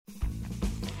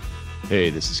Hey,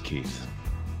 this is Keith.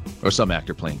 Or some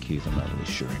actor playing Keith, I'm not really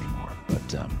sure anymore.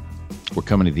 But we're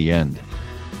coming to the end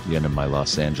of my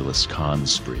Los Angeles con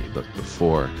spree. But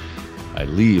before I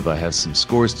leave, I have some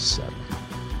scores to settle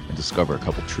and discover a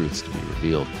couple truths to be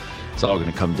revealed. It's all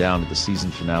going to come down to the season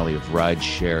finale of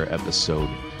Rideshare Episode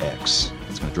X.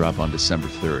 It's going to drop on December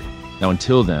 3rd. Now,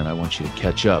 until then, I want you to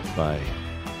catch up by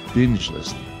binge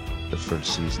listening the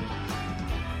first season.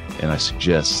 And I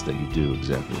suggest that you do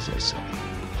exactly as I say.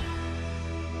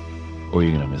 Or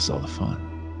you're going to miss all the fun.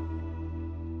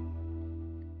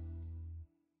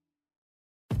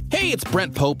 Hey, it's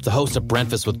Brent Pope, the host of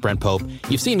Breakfast with Brent Pope.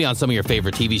 You've seen me on some of your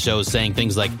favorite TV shows saying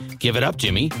things like, "Give it up,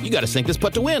 Jimmy. You got to sink this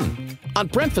putt to win." On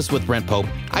Breakfast with Brent Pope,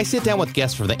 I sit down with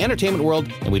guests from the entertainment world,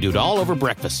 and we do it all over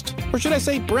breakfast. Or should I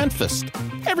say Brentfast?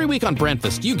 Every week on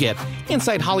Brentfast, you get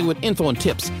inside Hollywood info and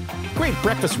tips, great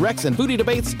breakfast recs and foodie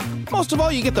debates. Most of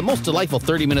all, you get the most delightful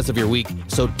 30 minutes of your week.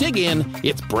 So dig in.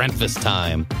 It's Brentfast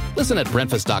time. Listen at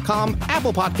Brentfast.com,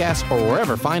 Apple Podcasts, or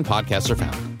wherever fine podcasts are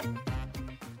found.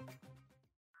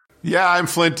 Yeah, I'm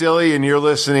Flint Dilley, and you're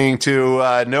listening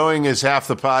to Knowing is Half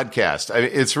the Podcast. I mean,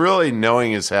 it's really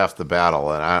knowing is half the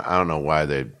battle, and I don't know why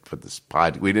they put this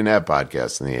We didn't have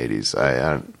podcasts in the 80s.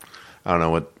 I don't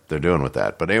know what they're doing with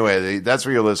that. But anyway, that's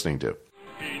what you're listening to.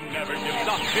 He never gives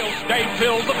up. He'll stay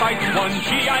till the fight's won.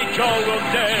 G.I. Joe will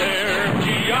dare.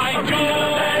 G.I.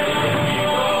 Joe.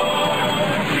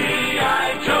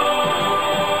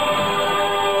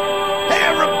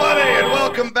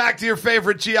 Welcome back to your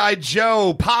favorite G.I.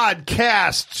 Joe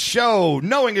podcast show.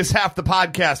 Knowing is half the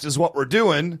podcast is what we're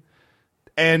doing.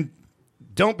 And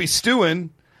don't be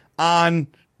stewing on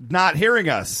not hearing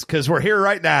us, because we're here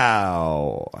right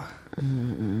now.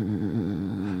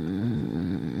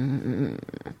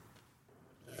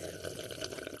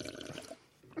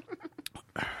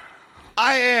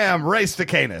 I am Ray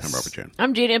Stacanis. I'm Robert Chen.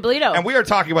 I'm Gina Bolito. And we are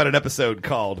talking about an episode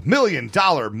called $1 Million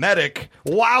Medic.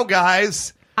 Wow,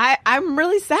 guys. I'm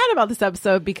really sad about this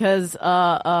episode because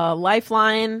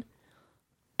Lifeline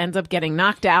ends up getting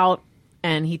knocked out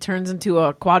and he turns into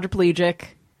a quadriplegic.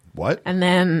 What? And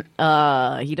then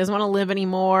he doesn't want to live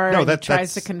anymore. No, he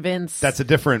tries to convince. That's a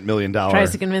different $1 Million.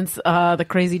 Tries to convince the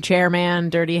crazy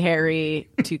chairman, Dirty Harry,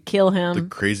 to kill him. The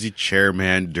crazy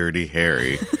chairman, Dirty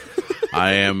Harry.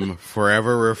 I am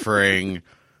forever referring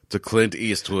to Clint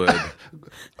Eastwood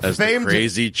as the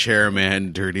crazy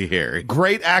chairman, Dirty Harry.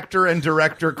 Great actor and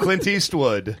director Clint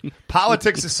Eastwood.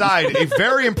 Politics aside, a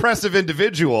very impressive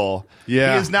individual.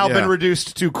 Yeah, he has now been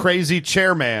reduced to crazy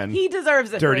chairman. He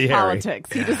deserves it Dirty for his Harry.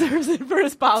 politics. He deserves it for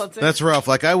his politics. That's rough.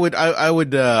 Like I would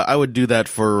do that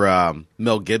for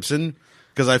Mel Gibson,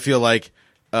 because I feel like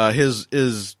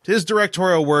his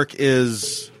directorial work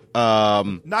is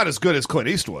not as good as Clint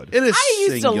Eastwood. It is. I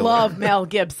used singular. to love Mel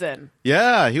Gibson.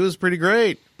 Yeah, he was pretty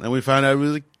great. And we found out he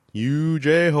was a huge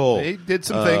a-hole. He did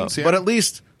some things, yeah. But at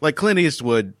least, like Clint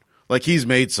Eastwood, like he's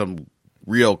made some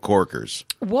real corkers.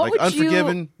 What like would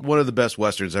Unforgiven, one of the best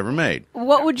westerns ever made.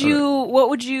 What would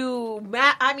you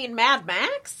Mad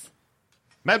Max?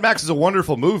 Mad Max is a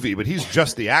wonderful movie, but he's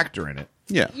just the actor in it.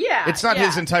 Yeah. Yeah. It's not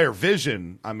his entire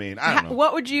vision. I mean, I don't know.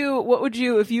 What would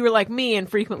you, if you were like me and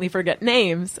frequently forget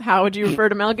names, how would you refer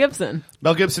to Mel Gibson?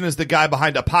 Mel Gibson is the guy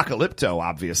behind Apocalypto,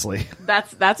 obviously.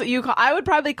 That's what you call, I would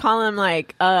probably call him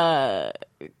like,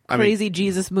 crazy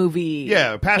Jesus movie.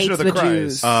 Yeah, Passion of the Christ.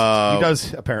 Jews. He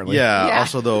does, apparently. Yeah.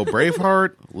 Also, though,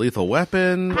 Braveheart, Lethal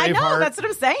Weapon. I know, Braveheart. that's what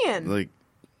I'm saying. Like,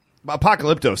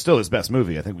 Apocalypto is still his best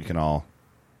movie. I think we can all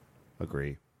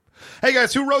agree. Hey,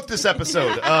 guys, who wrote this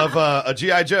episode of a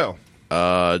G.I. Joe?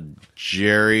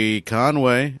 Jerry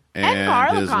Conway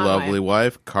and his Conway. lovely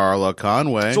wife, Carla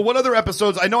Conway. So what other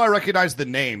episodes? I know I recognize the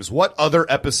names. What other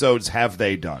episodes have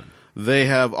they done? They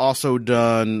have also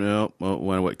done,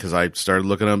 because I started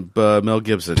looking up Mel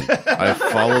Gibson. I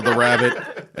followed the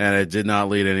rabbit, and it did not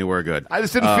lead anywhere good. I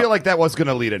just didn't feel like that was going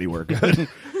to lead anywhere good.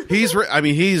 He's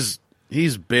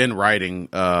been writing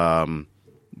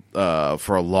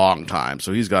for a long time,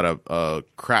 so he's got a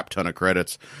crap ton of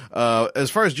credits. As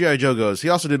far as G.I. Joe goes, he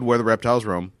also did Where the Reptiles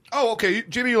Roam. Oh, okay.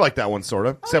 Jimmy, you like that one, sort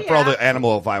of. Except for all the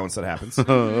animal violence that happens.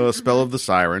 Spell of the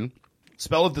Siren.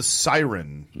 Spell of the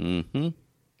Siren. Mm-hmm.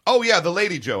 Oh, yeah, the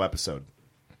Lady Joe episode.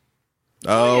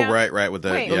 Oh, yeah. right, with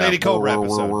the Lady Cobra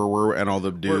episode. and all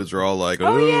the dudes are all like,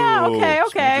 okay.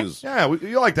 smooches." Yeah,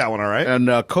 you like that one, all right?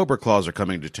 And Cobra Claws are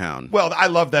coming to town. Well, I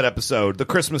love that episode, the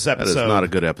Christmas That episode. is not a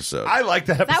good episode. I like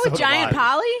that episode. That with Giant a lot.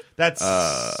 Polly?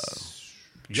 That's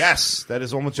yes, that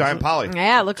is one with Giant Polly.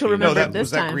 Yeah, look who No, remembered that this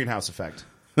was that time. greenhouse effect.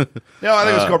 No, I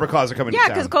think it was Cobra Claws are coming to Yeah,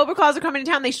 town. because Cobra Claws are coming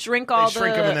to town. They shrink all They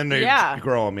shrink them and then they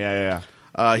grow them. Yeah.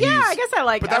 I guess I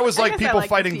like. But that was I like guess I people like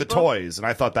fighting these the people. toys, and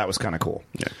I thought that was kind of cool.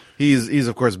 Yeah. He's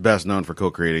of course best known for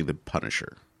co-creating the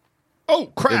Punisher Oh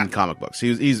crap! in comic books. He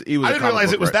was. I didn't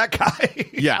realize it was that guy.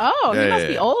 Yeah. Oh, Yeah, he yeah, must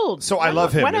be yeah. old. So I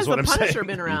love him, When is has what the I'm Punisher saying.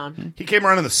 been around? He came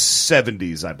around in the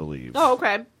 70s, I believe. Oh,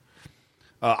 okay.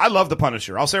 I love the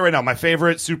Punisher. I'll say right now, my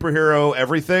favorite superhero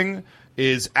everything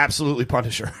is absolutely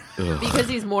Punisher. Because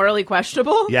he's morally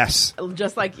questionable? Yes.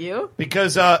 Just like you?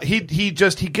 Because he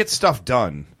gets stuff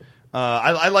done.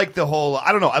 I like the whole,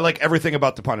 I don't know, I like everything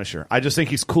about the Punisher. I just think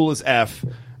he's cool as F.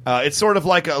 It's sort of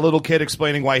like a little kid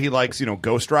explaining why he likes,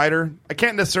 Ghost Rider. I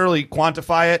can't necessarily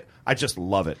quantify it. I just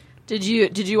love it. Did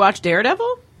you watch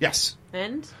Daredevil? Yes.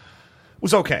 And? It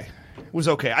was okay. It was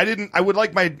okay. I would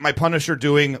like my Punisher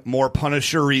doing more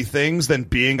Punisher-y things than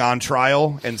being on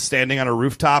trial and standing on a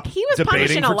rooftop He was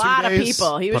debating punishing a for 2 lot of days.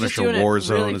 people. He was Punisher just doing Warzone,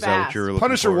 it really is that what fast. you're looking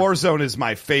Punisher for? Warzone is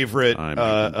my favorite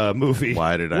I mean, movie.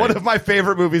 why did I- One of my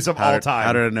favorite movies of all time.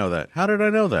 How did I know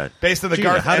that? Based on the Gina,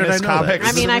 Garth how did Ennis I know that? comics.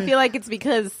 I mean, I feel like it's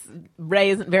because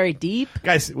Ray isn't very deep.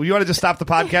 Guys, you want to just stop the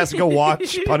podcast and go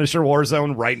watch Punisher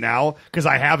Warzone right now? Because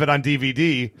I have it on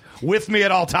DVD with me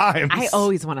at all times. I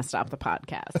always want to stop the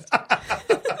podcast.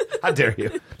 How dare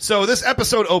you? So this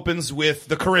episode opens with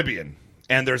the Caribbean.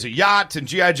 And there's a yacht, and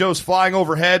G.I. Joe's flying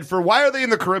overhead. Why are they in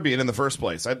the Caribbean in the first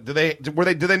place? Did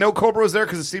they know Cobra was there?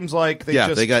 Because it seems like they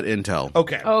They got intel.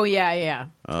 Okay. Oh, yeah.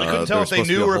 I couldn't tell there if they was supposed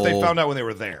to knew be a or if they whole- found out when they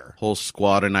were there. Whole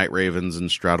squad of Night Ravens and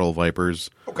Straddle Vipers.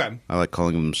 Okay. I like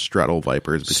calling them Straddle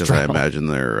Vipers because I imagine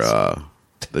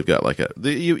they've got like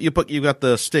you got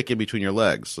the stick in between your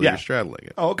legs, so Yeah. you're straddling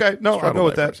it. Oh, okay. No, I'll Straddle go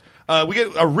with Vipers. that. We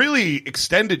get a really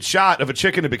extended shot of a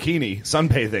chick in a bikini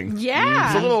sunbathing. Yeah.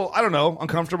 It's a little, I don't know,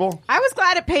 uncomfortable. I was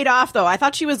glad it paid off, though. I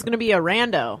thought she was going to be a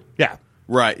rando. Yeah.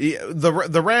 Right. The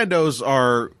randos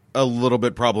are a little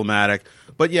bit problematic,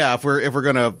 but yeah, if we're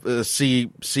gonna see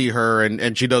her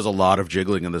and she does a lot of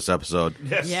jiggling in this episode.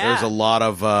 Yes. Yeah. There's a lot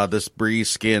of this Bree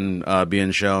skin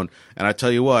being shown, and I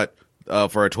tell you what.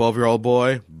 For a 12-year-old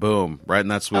boy, boom, right in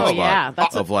that sweet spot yeah,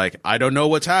 that's of like, I don't know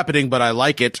what's happening, but I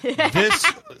like it.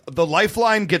 The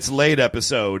Lifeline Gets Laid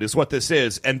episode is what this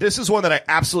is. And this is one that I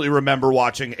absolutely remember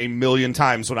watching a million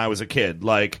times when I was a kid.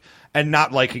 And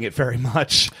not liking it very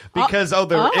much because,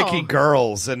 they were icky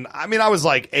girls. And I mean, I was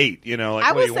like 8, Like, I what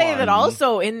do will you say want? that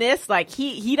also in this, like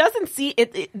he doesn't see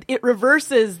it. It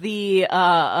reverses the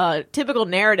typical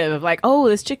narrative of like, oh,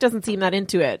 this chick doesn't seem that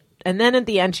into it, and then at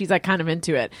the end she's like kind of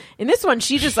into it. In this one,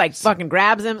 she just like fucking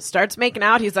grabs him, starts making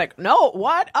out. He's like, no,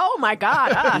 what? Oh my god,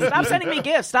 stop sending me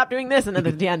gifts, stop doing this. And then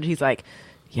at the end, he's like,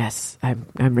 yes, I'm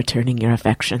returning your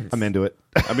affections. I'm into it.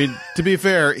 I mean, to be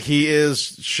fair, he is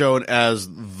shown as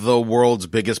the world's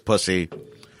biggest pussy.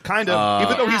 Kind of.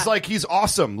 Even though he's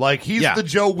awesome. Like, he's Yeah. the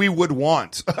Joe we would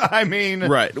want. I mean.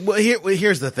 Right. Well,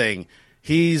 here's the thing.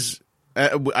 He's,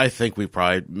 I think we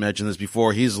probably mentioned this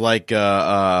before. He's like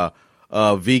a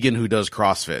vegan who does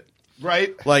CrossFit.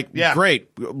 Right? Like, Yeah. great.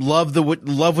 Love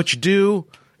what you do.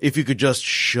 If you could just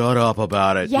shut up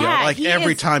about it. Yeah, Like he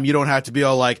every is- time you don't have to be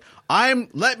all like,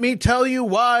 let me tell you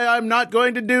why I'm not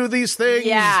going to do these things.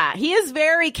 Yeah, he is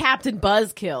very Captain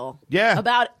Buzzkill. Yeah.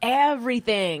 About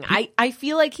everything. I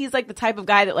feel like he's like the type of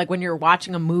guy that like when you're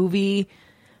watching a movie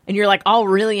and you're like all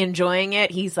really enjoying it,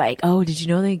 he's like, oh, did you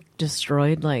know they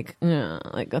destroyed like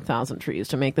 1,000 trees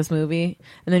to make this movie?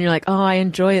 And then you're like, oh, I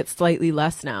enjoy it slightly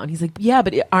less now. And he's like, yeah,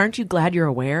 but aren't you glad you're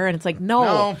aware? And it's like,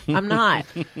 no. I'm not.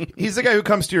 He's the guy who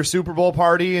comes to your Super Bowl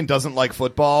party and doesn't like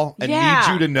football and Yeah. needs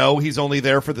you to know he's only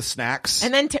there for the snacks.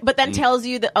 And then but then tells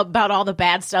you about all the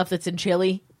bad stuff that's in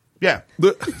Chile. Yeah.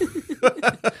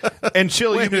 And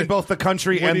chili, you mean both the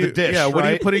country and the dish, Yeah, what are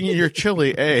you right? putting in your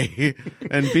chili? A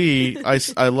and B.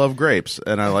 I love grapes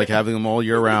and I like having them all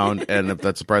year round. And if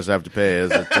that's the price I have to pay, is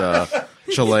that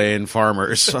Chilean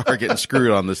farmers are getting screwed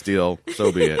on this deal?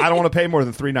 So be it. I don't want to pay more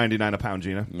than $3.99 a pound,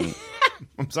 Gina.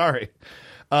 I'm sorry.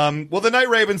 Well, the Night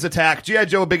Ravens attack. G.I.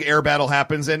 Joe, a big air battle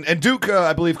happens. And Duke,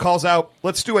 I believe, calls out,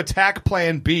 let's do attack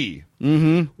plan B.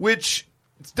 Mm-hmm. Which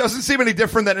doesn't seem any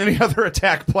different than any other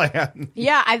attack plan.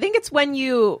 Yeah, I think it's when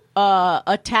you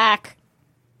attack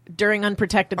during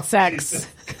unprotected sex.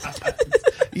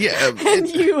 Yeah.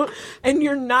 and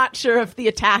you're not sure if the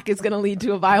attack is going to lead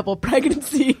to a viable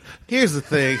pregnancy. Here's the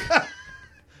thing.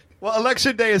 Well,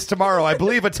 Election Day is tomorrow. I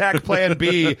believe attack plan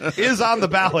B is on the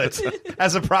ballot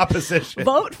as a proposition.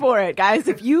 Vote for it, guys.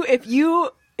 If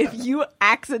your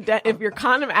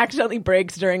condom accidentally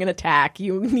breaks during an attack,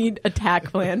 you need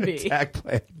attack plan B. Attack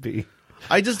plan B.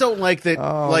 I just don't like that.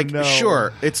 no.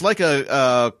 Sure, it's like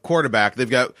a quarterback.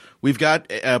 We've got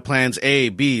plans A,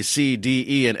 B, C, D,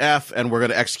 E, and F, and we're going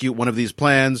to execute one of these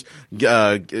plans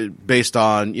based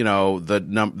on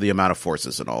the amount of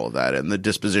forces and all of that, and the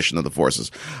disposition of the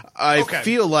forces. I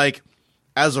feel like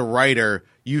as a writer,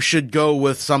 you should go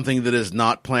with something that is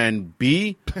not plan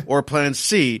B or plan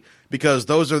C, because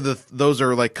those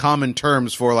are like common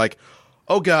terms for like,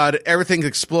 oh God, everything's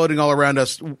exploding all around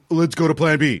us. Let's go to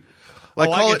plan B. Like,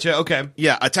 I get you. Okay.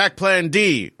 Yeah, attack plan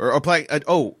D or plan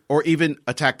or even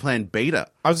attack plan beta.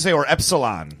 I was going to say, or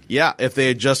epsilon. Yeah, if they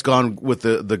had just gone with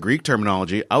the Greek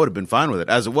terminology, I would have been fine with it.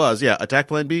 As it was, yeah, attack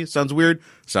plan B sounds weird.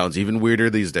 Sounds even weirder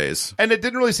these days. And it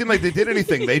didn't really seem like they did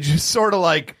anything. They just sort of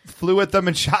like flew at them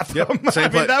and shot them. Same I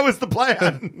mean, play. that was the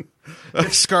plan.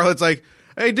 Scarlett's like,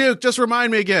 hey, Duke, just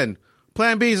remind me again.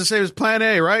 Plan B is the same as plan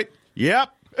A, right? Yep.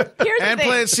 Here's the And thing.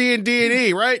 plan C and D and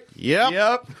E, right? Yep.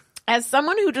 Yep. As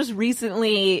someone who just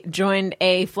recently joined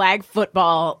a flag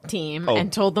football team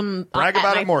and told them Brag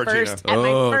about it more, Gina. at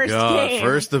my first game.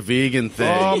 First the vegan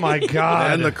thing. Oh, my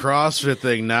God. Then the CrossFit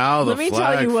thing. Now the Let me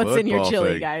flag tell you what's in your football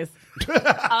chili, thing. guys.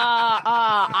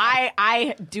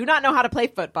 I do not know how to play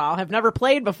football. Have never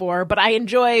played before, but I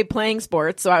enjoy playing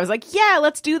sports. So I was like, yeah,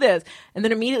 let's do this. And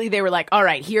then immediately they were like, all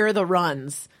right, here are the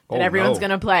runs that everyone's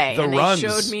going to play. The and runs. They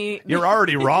showed me. You're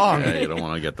already wrong. Yeah, you don't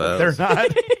want to get that. They're not.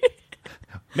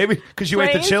 Maybe because you ate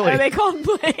the plays? chili. Are they called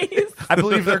plays? I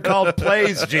believe they're called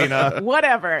plays, Gina.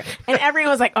 Whatever. And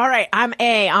everyone was like, all right, I'm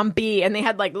A, I'm B. And they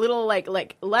had like little like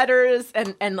letters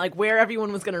and like where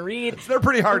everyone was going to read. They're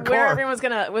pretty hardcore. Where everyone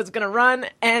was gonna run.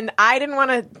 And I didn't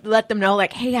want to let them know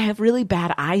like, hey, I have really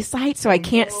bad eyesight, so I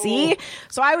can't see.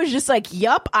 So I was just like,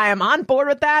 yup, I am on board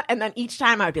with that. And then each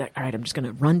time I would be like, all right, I'm just going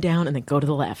to run down and then go to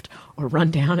the left, or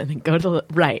run down and then go to the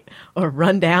right, or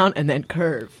run down and then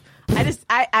curve.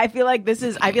 I feel like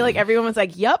everyone was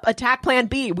like, yup, attack plan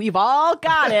B. We've all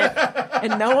got it.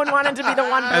 And no one wanted to be the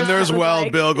one person. And there's that was Wild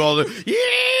like, Bill going,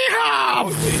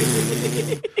 yeehaw!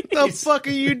 The fuck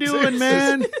are you doing,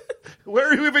 man?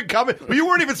 Where are you even coming? You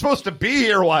weren't even supposed to be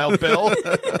here, Wild Bill.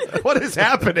 What is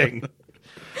happening?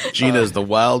 Gina's the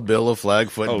Wild Bill of flag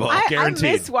football. I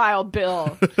Guaranteed. miss Wild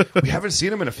Bill. We haven't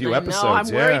seen him in a few I episodes. know, I'm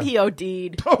worried yeah. he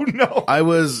OD'd. Oh, no. I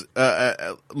was,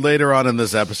 later on in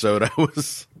this episode, I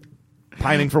was...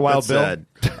 Pining for Wild Bill. Sad.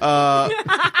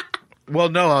 Well,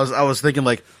 no, I was thinking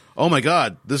like, oh my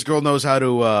God, this girl knows how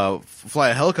to fly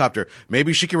a helicopter.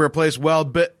 Maybe she can replace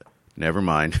Wild Bill. Never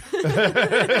mind.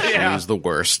 She's the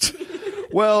worst.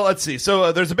 Well, let's see.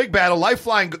 So there's a big battle.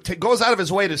 Lifeline goes out of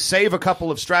his way to save a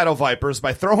couple of Strato Vipers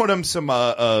by throwing them some,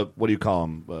 what do you call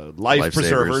them? Life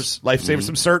preservers. Lifesavers,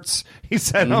 some certs. He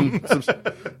sent them.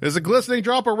 There's a glistening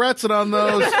drop of retsin on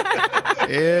those.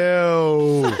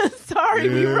 Ew. Sorry,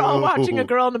 we were all watching a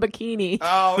girl in a bikini.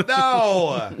 Oh,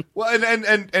 no. Well,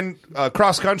 and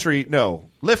cross country, no.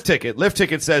 Lift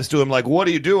Ticket says to him, like, what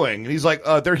are you doing? And he's like,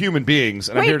 they're human beings,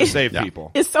 and I'm Wait, here to save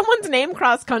people. Is someone's name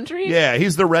Cross Country? Yeah,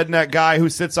 he's the redneck guy who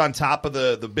sits on top of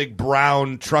the big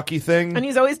brown trucky thing. And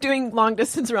he's always doing long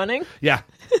distance running? Yeah.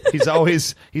 He's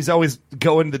always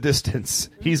going the distance.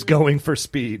 He's going for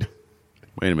speed.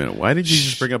 Wait a minute. Why did you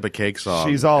just bring up a cake song?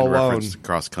 She's all in alone. reference to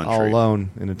cross country. All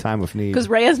alone in a time of need. Because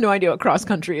Ray has no idea what cross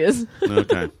country is.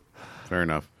 Okay, fair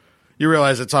enough. You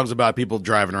realize that song's about people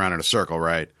driving around in a circle,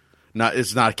 right?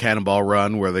 It's not Cannonball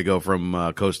Run where they go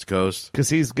from coast to coast. Because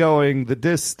he's going the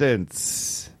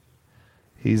distance.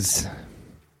 So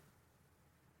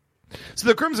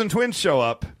the Crimson Twins show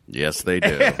up. Yes, they do.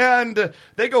 And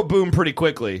they go boom pretty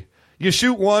quickly. You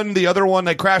shoot one, the other one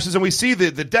that crashes, and we see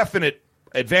the definite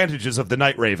advantages of the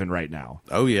Night Raven right now.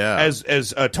 Oh yeah. As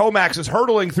Tomax is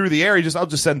hurtling through the air, I'll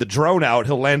just send the drone out.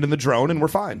 He'll land in the drone, and we're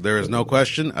fine. There is no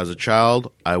question. As a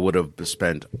child, I would have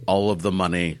spent all of the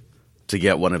money to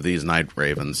get one of these Night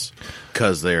Ravens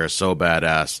because they are so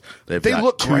badass. They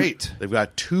look great. They've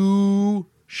got 2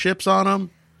 ships on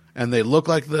them, and they look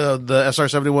like the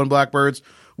SR-71 Blackbirds,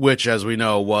 which, as we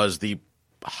know, was the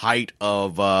height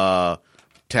of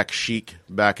tech chic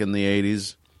back in the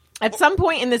 80s. At some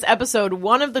point in this episode,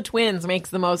 one of the twins makes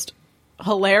the most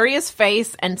hilarious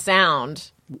face and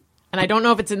sound. And I don't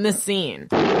know if it's in this scene.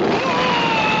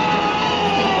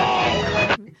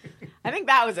 I think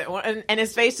that was it. And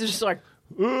his face is just like,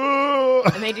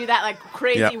 and they do that like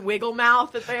crazy wiggle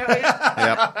mouth that they always.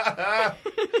 Yep.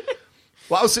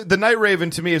 Well, the Night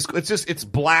Raven to me it's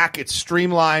black, it's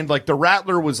streamlined. Like the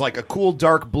Rattler was like a cool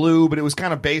dark blue, but it was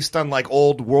kind of based on like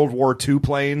old World War II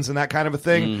planes and that kind of a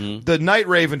thing. Mm-hmm. The Night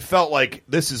Raven felt like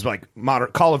this is like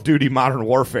modern Call of Duty Modern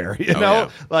Warfare, you know? Yeah.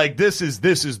 Like this is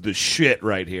the shit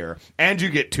right here. And you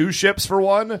get 2 ships for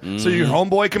one, so your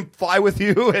homeboy can fly with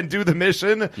you and do the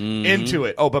mission into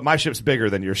it. Oh, but my ship's bigger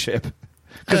than your ship.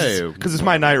 Because it's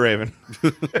my Night Raven.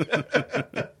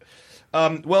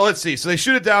 Well, let's see. So they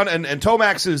shoot it down, and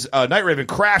Tomax's Night Raven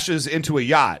crashes into a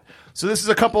yacht. So this is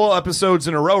a couple episodes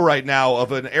in a row right now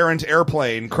of an errant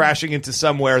airplane crashing into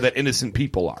somewhere that innocent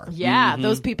people are. Yeah,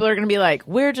 those people are going to be like,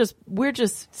 we're just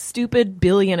stupid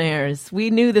billionaires. We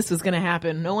knew this was going to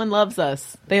happen. No one loves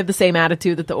us. They have the same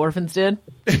attitude that the orphans did.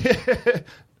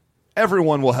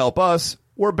 Everyone will help us.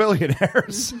 We're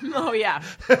billionaires. Oh, yeah.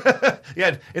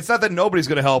 Yeah, it's not that nobody's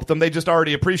going to help them. They just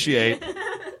already appreciate.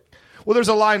 Well, there's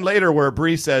a line later where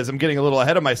Bree says, I'm getting a little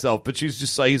ahead of myself, but she's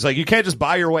just like, he's like, you can't just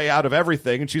buy your way out of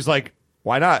everything. And she's like,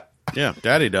 why not? Yeah,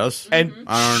 Daddy does. And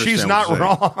I don't she's understand not what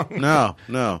you're saying. wrong.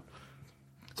 No.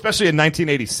 Especially in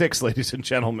 1986, ladies and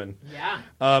gentlemen. Yeah.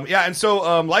 And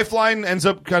so Lifeline ends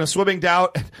up kind of swimming down,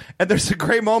 and there's a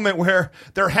great moment where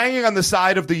they're hanging on the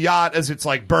side of the yacht as it's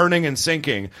like burning and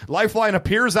sinking. Lifeline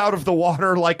appears out of the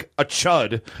water like a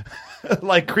chud.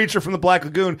 Like Creature from the Black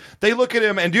Lagoon. They look at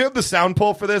him, and do you have the sound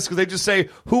pull for this? Because they just say,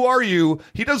 who are you?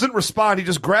 He doesn't respond. He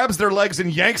just grabs their legs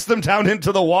and yanks them down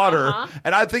into the water.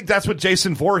 And I think that's what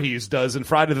Jason Voorhees does in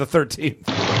Friday the 13th.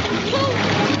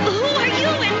 Who are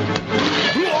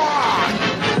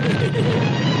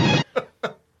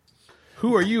you?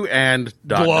 Who are you and ...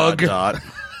 Glug.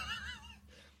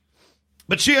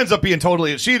 But she ends up being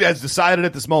she has decided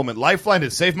at this moment, Lifeline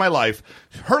has saved my life.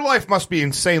 Her life must be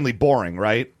insanely boring,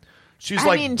 right? She's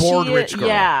bored rich girl.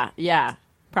 Yeah,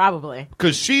 probably.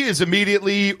 Because she is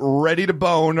immediately ready to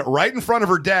bone right in front of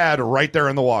her dad right there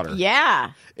in the water.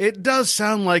 Yeah. It does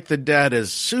sound like the dad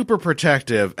is super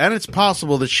protective, and it's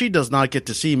possible that she does not get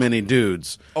to see many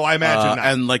dudes. Oh, I imagine not.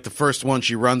 And like the first one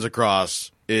she runs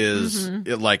across is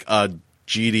like a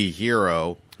GD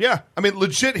hero. Yeah, I mean,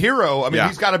 legit hero. I mean,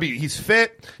 he's got to be. He's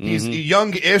fit. He's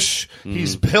young-ish.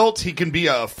 He's built. He can be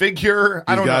a figure.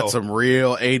 I don't know. He's got some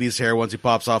real 80s hair once he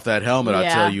pops off that helmet, I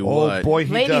Yeah. tell you Oh, what. boy,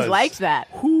 he Ladies does. liked that.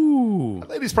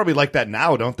 Ladies probably like that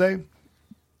now, don't they?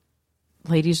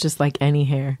 Ladies just like any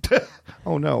hair.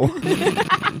 Oh, no.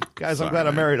 Guys, I'm glad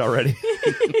I'm married already.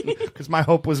 Because my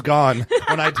hope was gone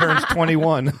when I turned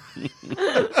 21.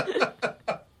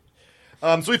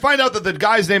 So we find out that the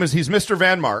guy's name is, he's Mr.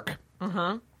 Van Mark.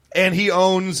 And he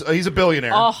owns, he's a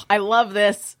billionaire. Oh, I love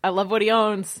this. I love what he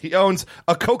owns. He owns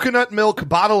a coconut milk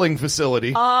bottling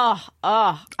facility. I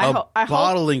hope.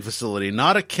 Bottling facility,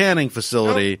 not a canning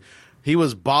facility. Nope. He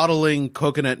was bottling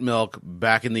coconut milk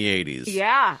back in the 80s.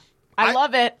 Yeah. I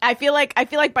love it. I feel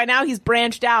like by now he's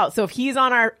branched out. So if he's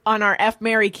on our F,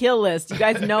 Marry, Kill list, you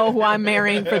guys know who I'm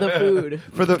marrying for the food.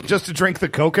 Just to drink the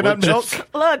coconut milk?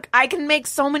 Look, I can make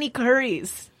so many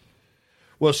curries.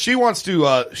 Well, she wants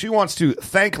to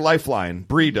thank Lifeline.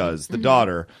 Bree does, the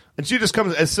daughter, and she just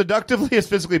comes as seductively as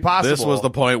physically possible. This was the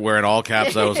point where, in all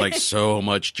caps, I was like, so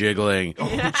much jiggling.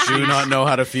 Do not know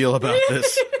how to feel about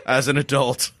this as an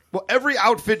adult. Well, every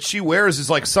outfit she wears is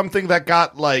like something that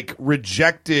got like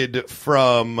rejected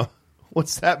from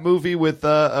what's that movie with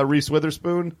Reese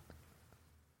Witherspoon?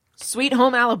 Sweet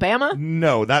Home Alabama?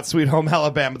 No, not Sweet Home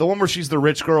Alabama. The one where she's the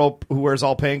rich girl who wears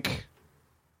all pink.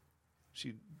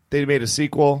 They made a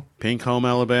sequel. Pink Home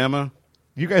Alabama?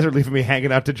 You guys are leaving me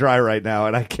hanging out to dry right now,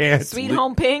 and I can't. Sweet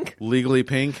Home Pink? Legally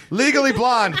Pink? Legally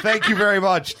Blonde. Thank you very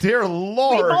much. Dear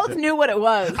Lord. We both knew what it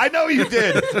was. I know you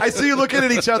did. I see you looking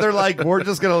at each other like, we're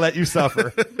just going to let you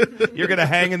suffer. You're going to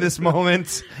hang in this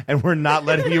moment, and we're not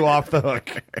letting you off the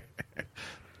hook.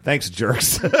 Thanks,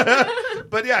 jerks.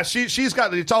 But yeah, she's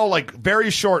got, it's all like very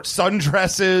short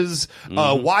sundresses,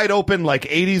 wide open like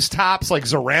 80s tops like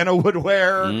Zorana would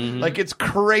wear. Like it's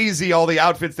crazy all the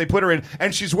outfits they put her in.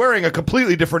 And she's wearing a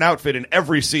completely different outfit in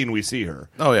every scene we see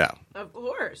her. Oh, yeah. Of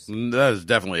course. That is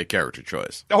definitely a character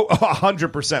choice. Oh,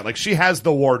 100%. Like she has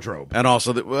the wardrobe. And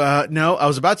also, no, I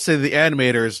was about to say the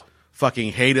animators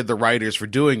fucking hated the writers for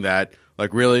doing that.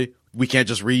 Like, really? We can't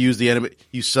just reuse the anime.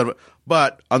 You son of a...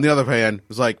 But on the other hand, it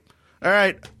was like, all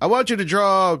right, I want you to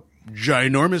draw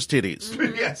ginormous titties.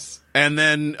 Yes. And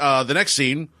then the next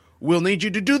scene, we'll need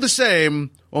you to do the same,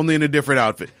 only in a different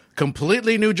outfit.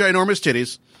 Completely new ginormous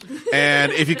titties.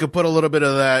 And if you could put a little bit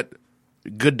of that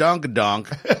gadonk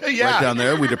Yeah. right down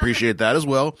there, we'd appreciate that as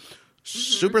well.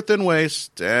 Super thin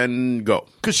waist and go.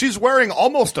 Because she's wearing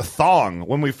almost a thong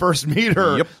when we first meet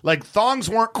her. Yep. Like thongs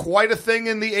weren't quite a thing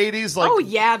in the 80s. Like, Oh,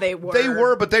 yeah, they were. They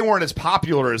were, but they weren't as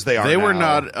popular as they are They were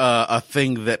now. not a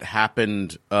thing that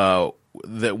happened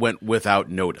that went without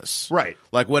notice. Right.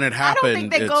 Like when it I happened. don't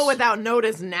think they go without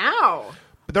notice now.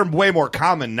 But they're way more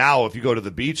common now if you go to the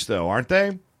beach, though, aren't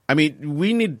they? I mean,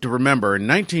 we need to remember in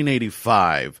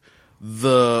 1985,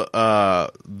 the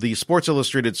Sports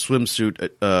Illustrated swimsuit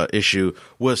issue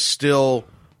was still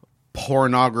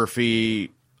pornography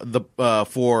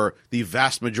for the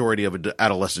vast majority of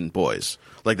adolescent boys.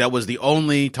 Like that was the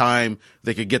only time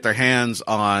they could get their hands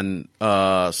on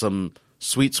some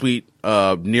sweet,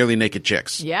 nearly naked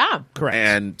chicks. Yeah. Correct.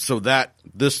 And so that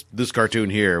this cartoon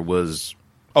here was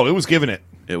Oh, it was giving it.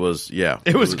 it was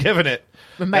Giving it.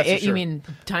 And by That's for it, sure. you mean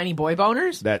tiny boy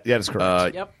boners? That is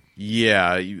correct. Yep.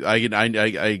 yeah.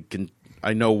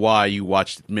 I know why you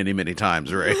watched many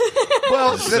times, right?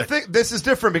 Well, this is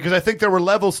different because I think there were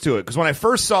levels to it. Because when I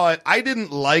first saw it, I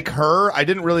didn't like her. I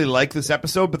didn't really like this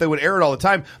episode, but they would air it all the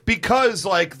time because,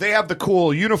 like, they have the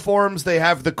cool uniforms, they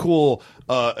have the cool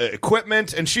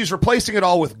equipment, and she's replacing it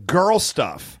all with girl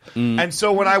stuff. And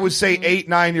so when I was, say, 8,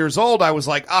 9 years old, I was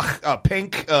like,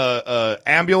 pink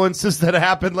ambulances that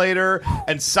happen later,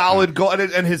 and solid gold,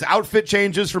 and his outfit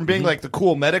changes from being like the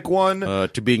cool medic one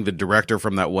To being the director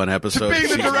from that one episode. being the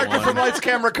season director one. from Lights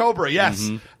Camera Cobra, yes.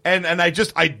 And I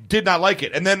did not like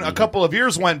it. And then a couple of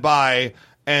years went by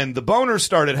and the boners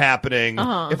started happening.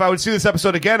 If I would see this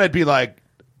episode again, I'd be like,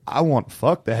 I want to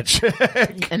fuck that chick.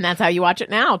 And that's how you watch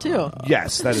it now, too.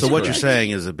 Yes, that is So what you're correct.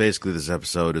 saying is that basically this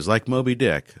episode is like Moby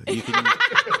Dick. You can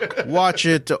watch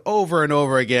it over and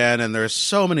over again, and there's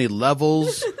so many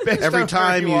levels. Based Every on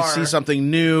time where you you are. see something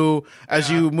new,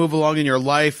 as you move along in your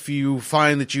life, you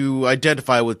find that you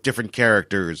identify with different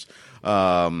characters.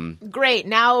 Great.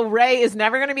 Now Ray is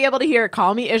never going to be able to hear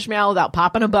 "Call Me Ishmael" without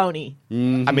popping a bony.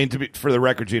 I mean, for the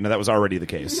record, Gina, that was already the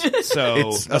case. So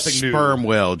It's a nothing new. sperm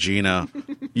whale, Gina.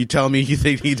 You tell me you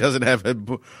think he doesn't have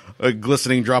a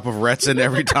glistening drop of Retsin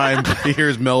every time he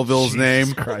hears Melville's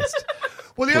name? Christ.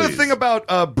 Well, the other thing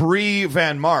about Brie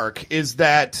Van Mark is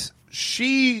that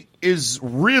she is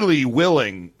really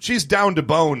willing. She's down to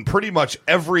bone pretty much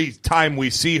every time we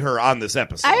see her on this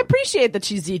episode. I appreciate that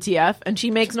she's DTF and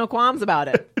she makes no qualms about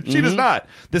it. She does not.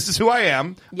 This is who I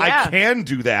am. Yeah. I can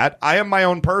do that. I am my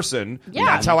own person. Yeah.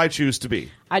 That's how I choose to be.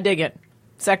 I dig it.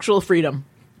 Sexual freedom.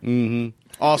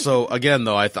 Also, again,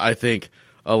 though, I think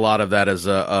a lot of that is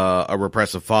a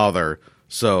repressive father.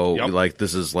 So, Yep. like,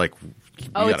 this is like,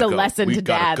 Oh, we it's a gotta go. lesson We to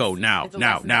gotta dads. go now, It's a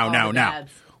now, lesson now, to all now, the now.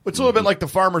 dads. It's a little bit like the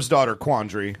farmer's daughter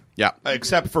quandary. Yeah.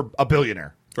 Except for a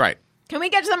billionaire. Right. Can we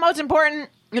get to the most important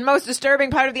and most disturbing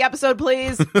part of the episode,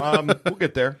 please? We'll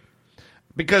get there.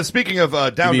 Because speaking of I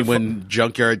down mean, to when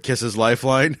Junkyard kisses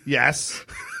Lifeline? yes.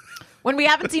 When we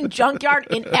haven't seen Junkyard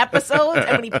in episodes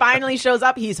and when he finally shows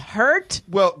up, he's hurt.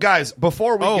 Well, guys,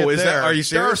 before we Oh, get is that- there, are you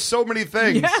there are serious? so many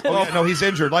things. Yeah. Oh, yeah, no, he's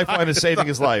injured. Lifeline is saving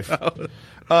his life.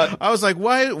 I was like,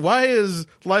 why is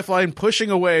Lifeline pushing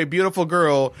away beautiful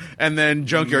girl, and then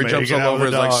Junkyard Making jumps all out with over,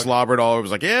 is the like dog. slobbered all over,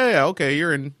 is like, yeah, okay,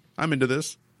 I'm into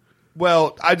this.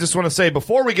 Well, I just want to say,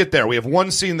 before we get there, we have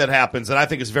one scene that happens that I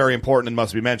think is very important and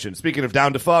must be mentioned. Speaking of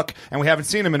down to fuck, and we haven't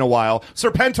seen him in a while,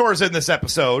 Serpentor's in this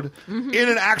episode in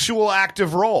an actual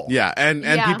active role. Yeah, and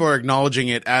Yeah. people are acknowledging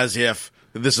it as if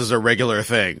this is a regular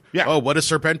thing. Yeah. Oh, what is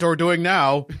Serpentor doing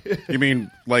now? You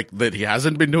mean like that he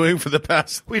hasn't been doing for the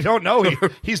past? We don't know.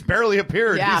 He's barely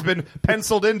appeared. Yeah. He's been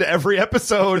penciled into every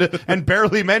episode and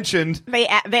barely mentioned.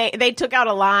 They took out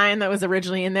a line that was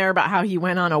originally in there about how he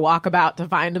went on a walkabout to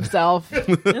find himself,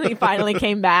 and he finally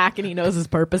came back and he knows his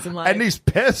purpose in life. And he's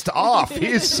pissed off. He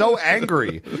is so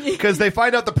angry because they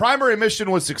find out the primary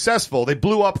mission was successful. They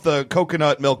blew up the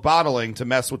coconut milk bottling to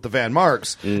mess with the Van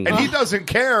Marks, and he doesn't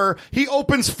care. He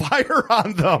opens fire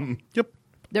on them. Yep.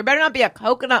 There better not be a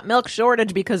coconut milk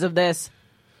shortage because of this.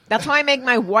 That's why I make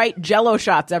my white Jell-O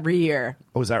shots every year.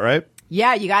 Oh, is that right?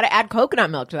 Yeah, you got to add coconut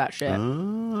milk to that shit.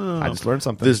 I just learned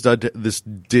something. This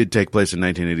did take place in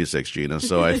 1986, Gina,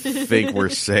 so I think we're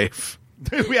safe.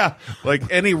 Yeah. Like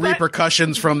any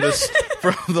repercussions from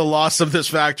the loss of this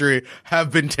factory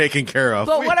have been taken care of.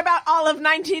 But what about all of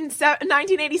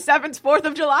 1987's 4th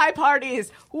of July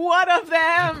parties? What of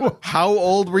them? How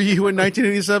old were you in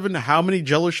 1987? How many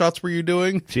Jell-O shots were you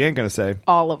doing? She ain't going to say.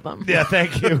 All of them. Yeah,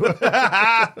 thank you.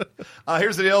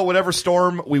 Here's the deal. Whatever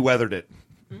storm, we weathered it.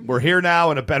 We're here now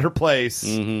in a better place.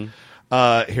 Here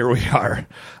we are.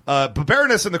 But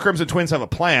Baroness and the Crimson Twins have a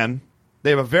plan. They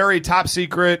have a very top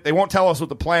secret. They won't tell us what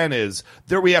the plan is.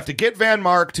 There, we have to get Van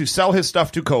Mark to sell his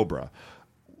stuff to Cobra.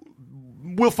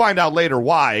 We'll find out later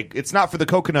why. It's not for the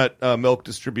coconut milk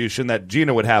distribution that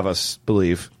Gina would have us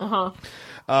believe.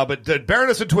 But the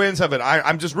Baroness and Twins have it.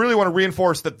 I'm just really want to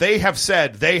reinforce that they have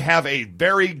said they have a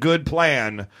very good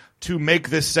plan to make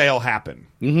this sale happen.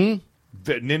 Mm-hmm.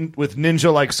 With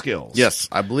ninja-like skills. Yes,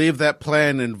 I believe that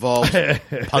plan involves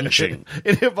punching.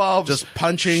 It involves Just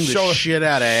punching the shit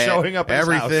out of showing up at his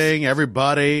everything,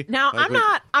 everybody. Now, Like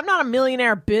I'm not a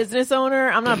millionaire business owner.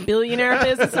 I'm not a billionaire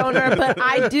business owner, but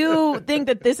I do think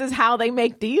that this is how they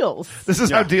make deals. This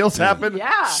is how deals happen.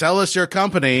 Yeah. sell us your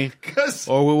company, 'Cause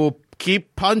or we will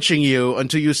keep punching you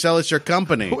until you sell us your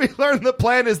company. we learned the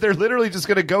plan is they're literally just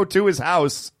going to go to his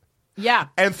house Yeah.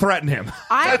 and threaten him.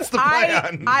 That's the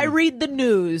plan. I read the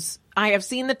news. I have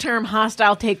seen the term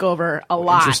hostile takeover a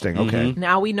lot. Interesting. Okay.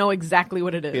 Now we know exactly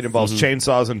what it is. It involves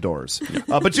chainsaws and doors.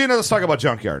 But Gina, let's talk about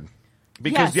Junkyard.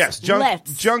 Because Yes,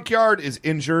 let's. Junkyard is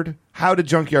injured. How did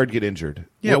Junkyard get injured?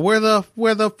 Yeah, where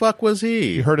the fuck was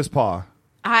He he? hurt his paw.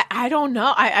 I don't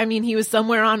know. I mean, he was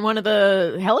somewhere on one of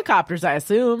the helicopters, I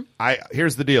assume.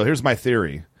 Here's the deal. Here's my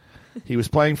theory. He was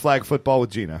playing flag football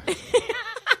with Gina.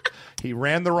 He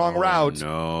ran the wrong route,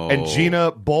 no. and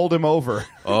Gina bowled him over.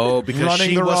 Oh, because Running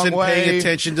she the wrong wasn't way. paying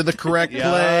attention to the correct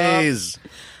plays.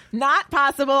 Not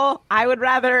possible. I would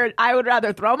rather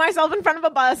throw myself in front of a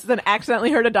bus than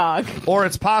accidentally hurt a dog. Or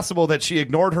it's possible that she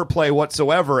ignored her play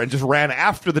whatsoever and just ran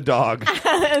after the dog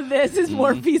This is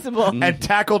more feasible. and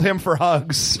tackled him for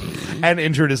hugs and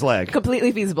injured his leg.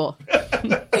 Completely feasible.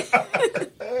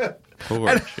 Poor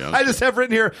And Junkyard. I just have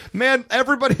written here, man,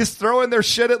 everybody's throwing their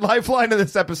shit at Lifeline in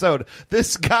this episode.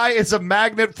 This guy is a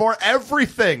magnet for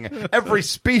everything. Every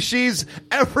species,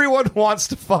 everyone wants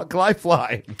to fuck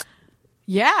Lifeline.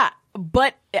 Yeah,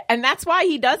 and that's why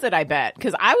he does it, I bet.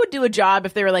 Because I would do a job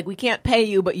if they were like, we can't pay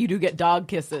you, but you do get dog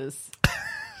kisses.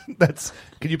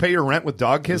 Can you pay your rent with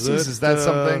dog kisses? Is that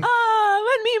something?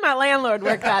 Let me and my landlord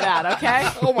work that out, okay?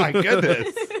 Oh my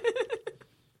goodness.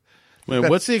 Wait,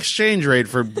 what's the exchange rate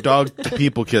for dog to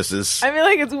people kisses? I mean,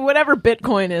 like, it's whatever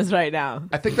Bitcoin is right now.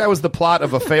 I think that was the plot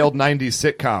of a failed 90s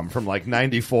sitcom from like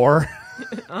 94.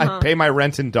 I pay my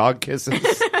rent in dog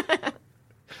kisses.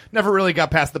 Never really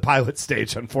got past the pilot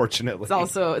stage, unfortunately. It's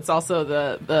also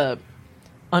the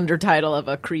undertitle of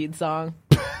a Creed song.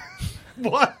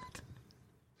 What?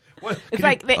 It's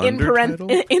like the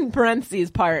Undertitle? in parentheses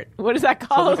part. What is that Like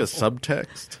called? a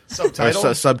subtext? Subtitle?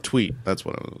 Or subtweet. That's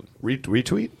what I was.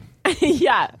 Retweet?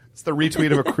 Yeah. It's the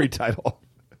retweet of a Creed title.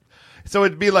 So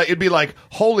it'd be like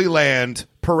Holy Land,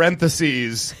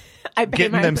 parentheses, I pay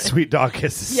getting my them rent. sweet dog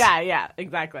kisses. Yeah,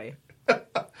 exactly.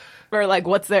 Or like,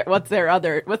 what's their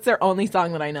only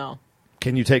song that I know?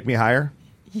 Can you take me higher?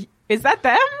 Is that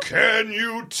them? Can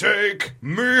you take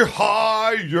me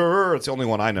higher? It's the only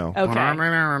one I know. Okay.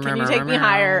 Can you take me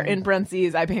higher? In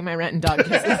parentheses, I pay my rent and dog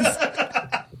kisses.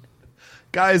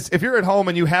 Guys, if you're at home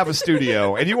and you have a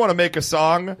studio and you want to make a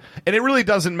song, and it really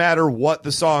doesn't matter what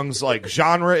the song's like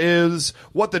genre is,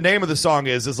 what the name of the song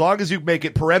is, as long as you make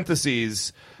it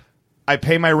parentheses, I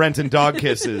pay my rent and dog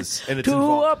kisses, and it's To a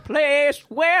involved. place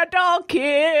where dog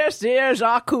kisses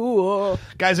are cool.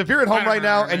 Guys, if you're at home right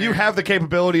now and you have the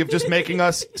capability of just making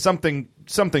us something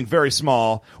very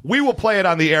small, we will play it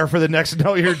on the air for the next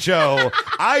Know Your Joe.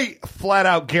 I flat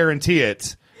out guarantee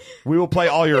it. We will play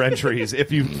all your entries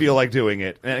if you feel like doing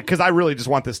it, because I really just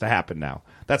want this to happen now.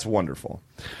 That's wonderful.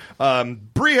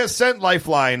 Bree has sent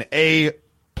Lifeline a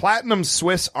platinum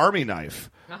Swiss Army knife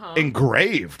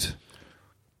engraved.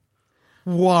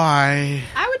 Why?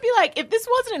 I would be like, if this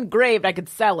wasn't engraved, I could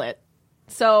sell it.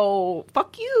 So,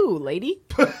 fuck you, lady.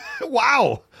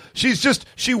 Wow.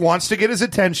 She wants to get his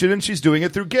attention, and she's doing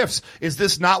it through gifts. Is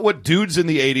this not what dudes in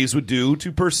the 80s would do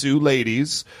to pursue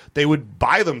ladies? They would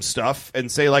buy them stuff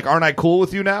and say, like, aren't I cool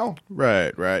with you now?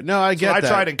 Right. No, I get I that.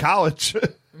 tried in college.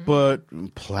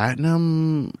 But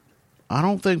platinum, I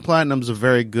don't think platinum's a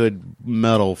very good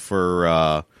metal for.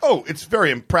 Oh, it's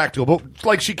very impractical, but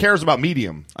like she cares about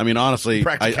medium. I mean, honestly, I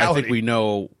Practicality. think we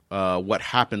know what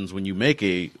happens when you make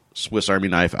a Swiss Army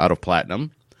knife out of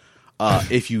platinum.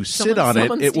 If you sit on it,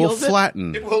 someone it will steals it?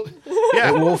 flatten. Well, yeah.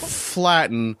 It will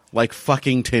flatten like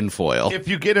fucking tinfoil. If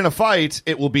you get in a fight,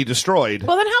 it will be destroyed.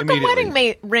 Well, then how come immediately.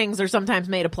 wedding rings are sometimes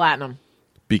made of platinum?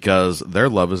 Because their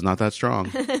love is not that strong.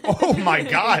 Oh my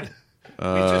god!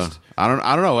 I don't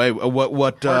know. Hey,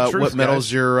 what Hard truths, metal's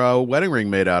guys. your wedding ring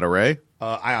made out of, Ray?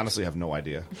 I honestly have no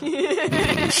idea.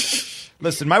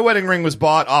 Listen, my wedding ring was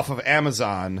bought off of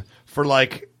Amazon for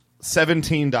like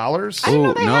 $17. I didn't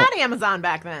know they no. had Amazon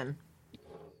back then.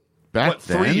 Back What,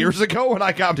 3 years ago when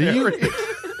I got married?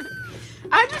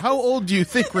 How old do you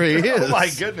think Ray is? Oh my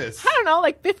goodness! I don't know,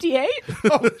 like 58?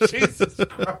 Oh Jesus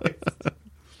Christ!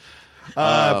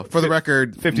 For the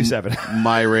record, 57.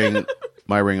 My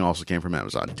ring also came from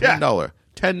Amazon. $10.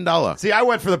 $10. See, I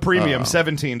went for the premium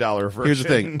 $17 version. Here's the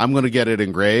thing. I'm going to get it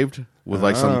engraved with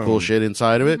like some cool shit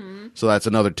inside of it. So that's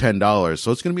another $10.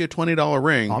 So it's going to be a $20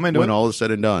 ring I'm into when it. all is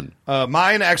said and done.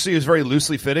 Mine actually is very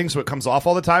loosely fitting, so it comes off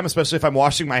all the time, especially if I'm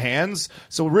washing my hands.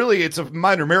 So really, it's a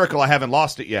minor miracle I haven't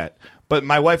lost it yet. But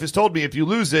my wife has told me if you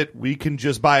lose it, we can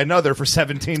just buy another for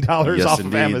 $17 Yes, off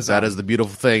indeed. of Amazon. That is the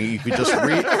beautiful thing. You can just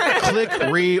click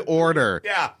reorder.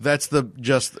 Yeah. That's it's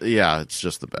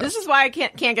just the best. This is why I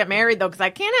can't get married, though, because I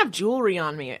can't have jewelry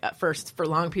on me at first for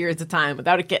long periods of time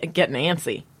without it getting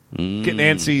antsy. Getting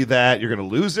antsy that you're going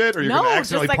to lose it, or you're No, going to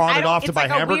just accidentally like, pawn it off to it's buy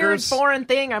like a weird hamburgers? foreign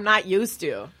thing I'm not used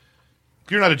to.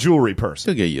 You're not a jewelry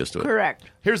person. You'll get used to it. Correct.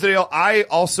 Here's the deal. I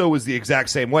also was the exact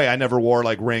same way. I never wore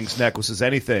like rings, necklaces,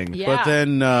 anything. Yeah. But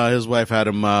then his wife had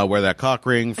him wear that cock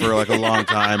ring for like a long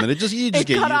time, and you just it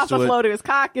get cut used off to the it. flow to his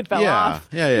cock. It fell Yeah, off.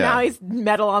 yeah. Now he's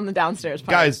metal on the downstairs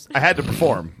part. Guys, I had to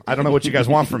perform. I don't know what you guys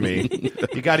want from me.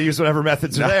 You got to use whatever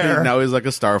methods are there. Now he's like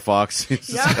a Star Fox. He's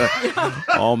just, Yep.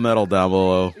 all metal down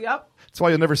below. Yep. That's why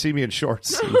you'll never see me in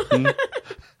shorts.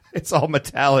 It's all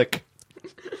metallic.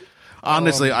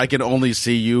 Honestly, I can only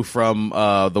see you from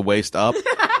the waist up,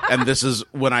 and this is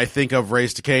when I think of Ray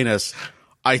Stacanis,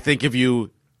 I think of you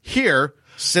here,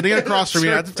 sitting across from me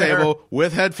Sure, at the fair. table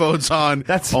with headphones on.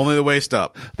 That's- only the waist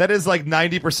up. That is like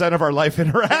 90% of our life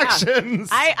interactions.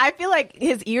 I feel like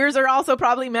his ears are also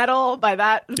probably metal by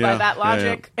that Yeah,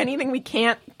 logic. yeah. Anything we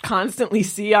can't constantly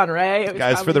see on Ray. it was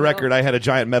Guys, for probably the metal. record, I had a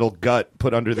giant metal gut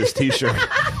put under this T-shirt.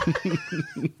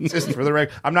 Just for the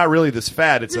record, I'm not really this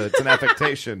fat. It's an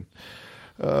affectation.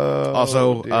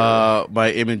 Also,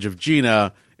 my image of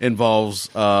Gina involves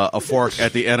a fork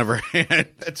at the end of her hand,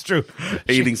 It's true.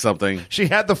 eating something. She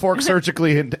had the fork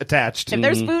surgically attached. If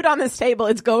there's food on this table,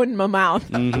 it's going in my mouth.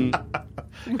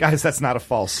 Guys, that's not a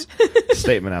false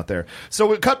statement out there. So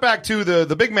we cut back to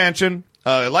the big mansion.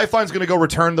 Lifeline's going to go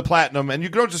return the platinum, and you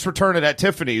don't just return it at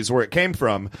Tiffany's where it came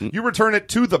from. You return it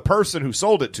to the person who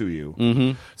sold it to you.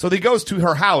 Mm-hmm. So he goes to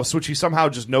her house, which he somehow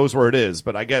just knows where it is.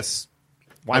 But I guess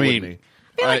why wouldn't he?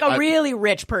 I feel like a really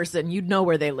rich person, you'd know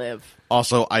where they live.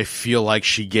 Also, I feel like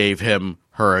she gave him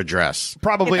her address.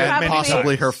 Probably, It's at probably- many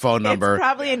Possibly times. her phone number.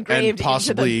 probably engraved and into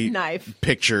possibly the knife.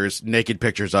 pictures, naked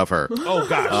pictures of her. Oh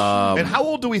gosh! And how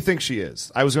old do we think she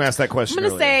is? I was going to ask that question. I'm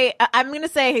gonna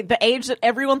say the age that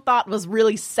everyone thought was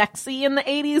really sexy in the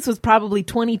 80s was probably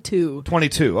 22.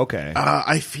 22. Okay.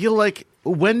 I feel like,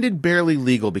 when did Barely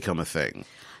Legal become a thing?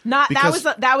 Not Because-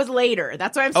 that was later.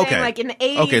 That's what I'm saying. Okay. Like in the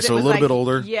 80s. Okay, so it a was little like- bit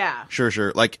older. Yeah.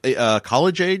 Sure. Like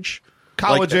college age.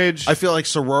 College Like, age. I feel like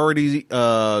sorority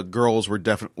girls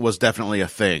was definitely a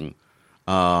thing.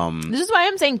 This is why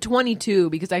I'm saying 22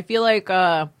 because I feel like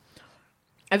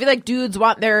dudes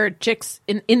want their chicks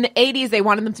in the 80s. They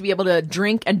wanted them to be able to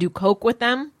drink and do coke with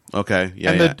them. Okay,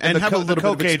 yeah, and yeah. the, have a little the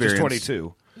coke bit of age is experience.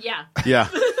 22. Yeah. Yeah,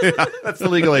 That's the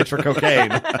legal age for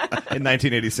cocaine in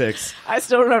 1986. I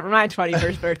still remember my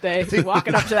 21st birthday,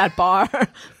 walking up to that bar,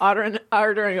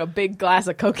 ordering a big glass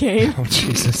of cocaine. Oh,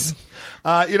 Jesus.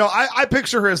 I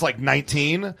picture her as like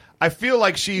 19. I feel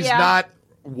like she's Yeah. not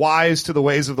wise to the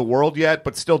ways of the world yet,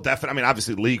 but still definitely. I mean,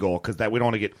 obviously legal because that we don't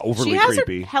want to get overly She has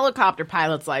creepy. her helicopter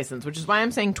pilot's license, which is why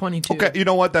I'm saying 22. Okay, you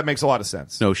know what? That makes a lot of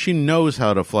sense. no, she knows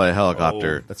how to fly a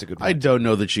helicopter. Oh, that's a good I point. don't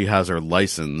know that she has her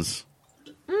license.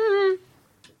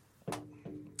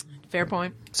 Fair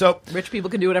point. So Rich people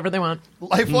can do whatever they want.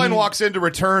 Lifeline walks in to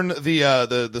return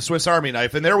the Swiss Army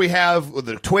knife, and there we have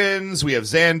the twins. We have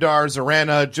Xandar,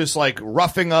 Zorana, just like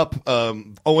roughing up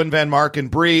Owen Van Mark and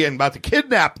Bree, and about to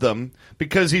kidnap them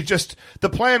because the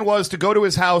plan was to go to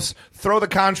his house, throw the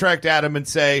contract at him, and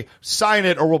say, "Sign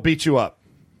it, or we'll beat you up."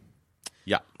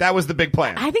 Yeah. That was the big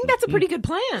plan. I think that's a pretty good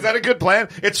plan. Is that a good plan?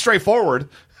 It's straightforward.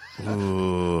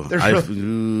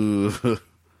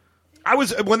 I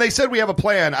was when they said we have a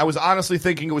plan. I was honestly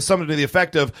thinking it was something to the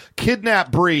effect of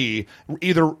kidnap Bree,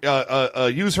 either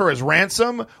use her as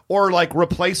ransom or like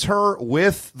replace her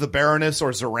with the Baroness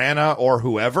or Zorana or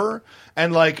whoever,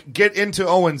 and like get into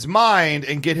Owen's mind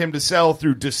and get him to sell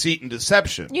through deceit and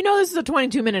deception. You know, this is a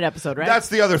 22-minute episode, right? That's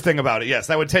the other thing about it. Yes,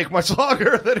 that would take much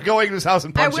longer than going to his house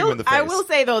and punching him in the face. I will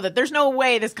say though that there's no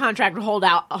way this contract would hold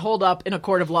up in a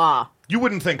court of law. You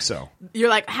wouldn't think so. You're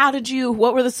like,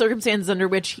 what were the circumstances under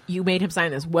which you made him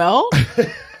sign this? Well,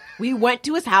 we went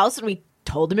to his house and we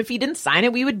told him if he didn't sign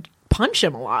it, we would punch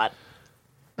him a lot.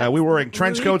 We were wearing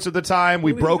trench coats at the time.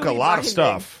 We broke a lot of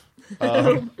stuff.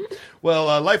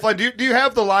 Lifeline, do you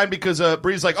have the line? Because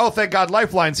Bree's like, oh, thank God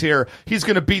Lifeline's here. He's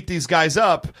going to beat these guys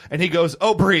up. And he goes,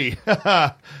 oh, Bree,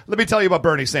 let me tell you about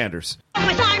Bernie Sanders. But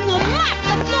I will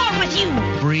mop the floor with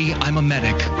you. Bree, I'm a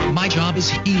medic. My job is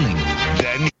healing.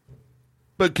 Then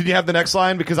But can you have the next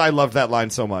line? Because I love that line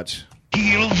so much.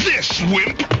 heal this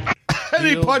wimp. And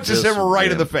he Heal punches this him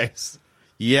right in the wimp. face.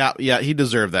 Yeah, he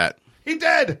deserved that. He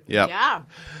did. Yeah. Yeah.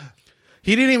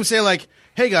 He didn't even say like,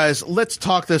 "Hey guys, let's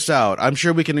talk this out. I'm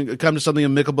sure we can come to something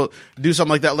amicable, do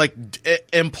something like that, like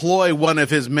employ one of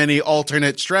his many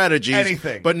alternate strategies."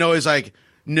 Anything. But no, he's like,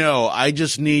 "No, I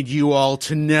just need you all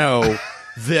to know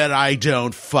that I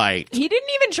don't fight." He didn't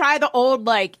even try the old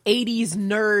like 80s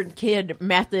nerd kid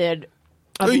method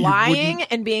of Oh, you lying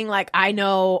wouldn't? and being like, I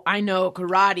know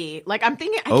karate. Like I'm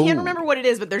thinking, I can't remember what it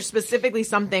is, but there's specifically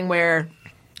something where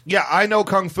Yeah, I know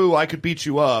Kung Fu. I could beat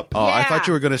you up. Oh, I Yeah. thought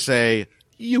you were going to say,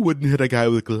 you wouldn't hit a guy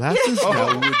with glasses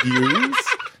now, would you?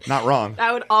 Not wrong.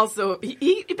 That would also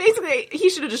he basically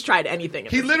he should have just tried anything.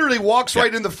 He literally walks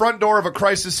right in the front door of a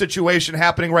crisis situation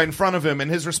happening right in front of him, and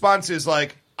his response is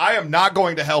like, I am not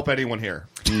going to help anyone here.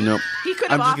 Nope. He could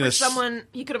I'm have just gonna offered someone.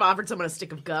 He could have offered someone a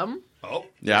stick of gum. Oh,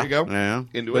 Yeah. there you go. Yeah.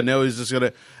 Into but it. no, he's just going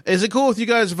to. Is it cool with you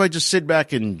guys if I just sit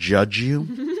back and judge you?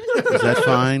 Is that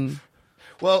fine?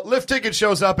 Well, Lift Ticket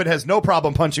shows up and has no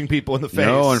problem punching people in the face.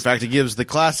 No, in fact, he gives the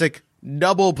classic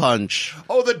double punch,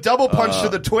 Oh, the double punch to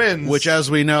the twins. which, as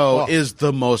we know, Oh. is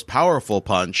the most powerful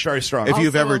punch. Very strong. If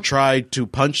you've Also- ever tried to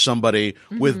punch somebody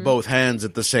with both hands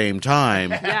at the same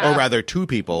time, or rather two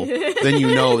people, then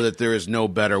you know that there is no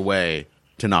better way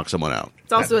to knock someone out.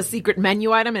 It's also a secret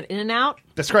menu item at In-N-Out.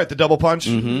 That's right, the double punch.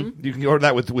 Mm-hmm. You can order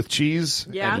that with cheese,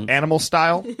 Yeah. and animal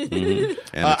style. And it's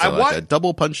I like want- a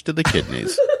double punch to the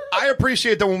kidneys. I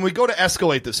appreciate that when we go to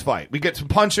escalate this fight, we get some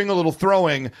punching, a little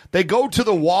throwing. They go to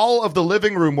the wall of the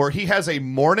living room where he has a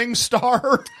morning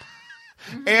star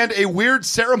and a weird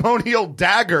ceremonial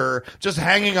dagger just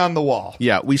hanging on the wall.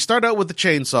 Yeah, we start out with the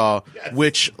chainsaw,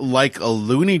 which, like a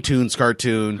Looney Tunes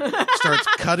cartoon, starts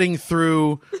cutting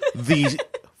through the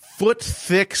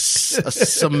foot-thick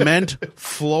cement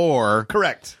floor.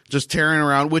 Correct. Just tearing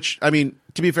around, which, I mean,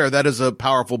 to be fair, that is a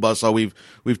powerful buzzsaw.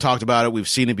 We've talked about it. We've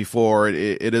seen it before.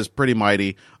 It is pretty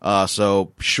mighty.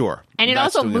 So, sure. And it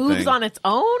That's also doing a moves thing. on its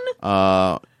own.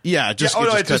 Yeah, just, Yeah,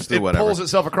 it just cuts through it whatever. pulls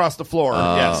itself across the floor.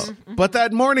 Yes. But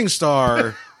that Morning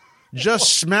Star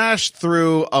just smashed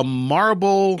through a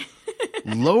marble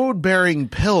load-bearing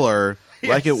pillar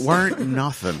like it weren't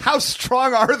nothing. How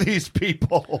strong are these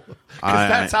people? 'Cause I-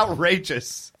 that's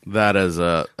outrageous. That is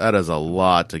a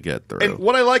lot to get through. And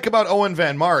what I like about Owen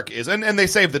Van Mark is, and they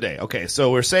save the day. Okay,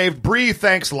 so we're saved. Bree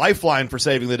thanks Lifeline for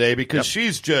saving the day because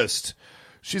she's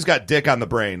got dick on the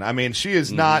brain. I mean, she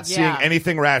is not seeing Yeah.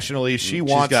 anything rationally. She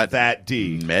wants got that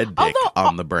D. med dick Although-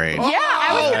 on the brain. Yeah,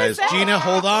 I was gonna Guys, say. Gina,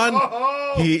 hold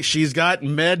on. She's got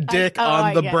med dick I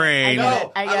on the get it. brain. I get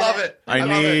it. I love it. I love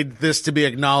need this to be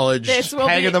acknowledged. This will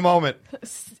Hang be in the moment.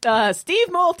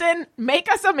 Steve Moulton. Make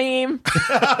us a meme.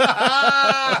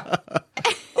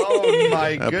 Oh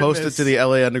my goodness! Post it to the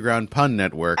LA Underground Pun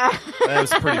Network. That was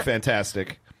pretty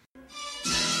fantastic.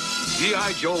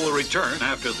 G.I. Joe will return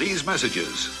after these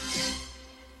messages.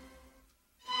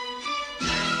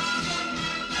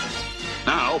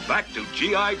 Now, back to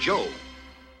G.I. Joe.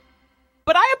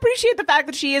 But I appreciate the fact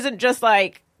that she isn't just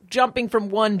like jumping from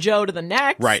one Joe to the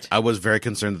next. Right. I was very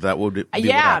concerned that would be what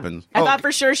Yeah, happens. I thought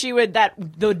for sure she would. That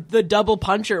the double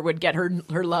puncher would get her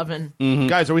loving.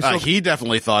 Guys, are we still? He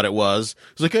definitely thought it was.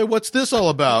 He's like, hey, what's this all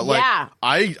about? Like, Yeah.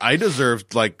 I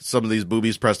deserved like some of these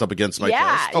boobies pressed up against my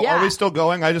Yeah. chest. Oh, are we still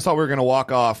going? I just thought we were going to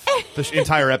walk off the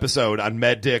entire episode on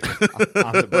med dick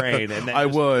on the brain. And then I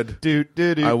just would.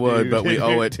 I I would, but we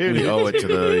owe it. We owe it to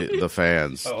the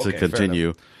fans Oh, to okay, fair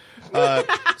continue.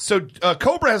 So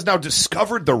Cobra has now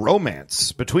discovered the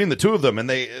romance between the two of them,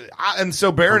 and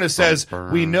so Baroness says,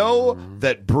 "We know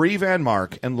that Bree Van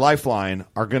Mark and Lifeline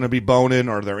are going to be boning,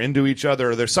 or they're into each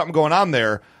other, or there's something going on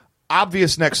there.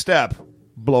 Obvious next step: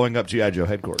 blowing up GI Joe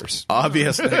headquarters.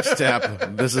 Obvious next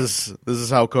step. This is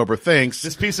how Cobra thinks.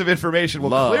 This piece of information will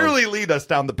Love. clearly lead us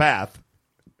down the path.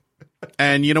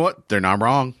 And you know what? They're not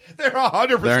wrong. They're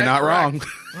 100%. They're not correct.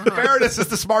 Baroness is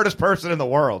the smartest person in the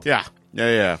world. Yeah.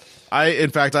 In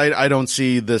fact, I don't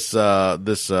see this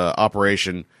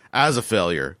operation as a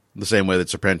failure the same way that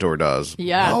Serpentor does.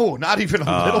 Yeah. No, not even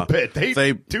a little bit. They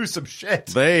they- do some shit.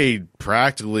 They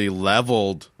practically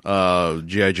leveled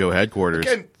G.I. Joe headquarters.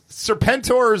 Again,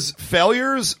 Serpentor's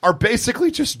failures are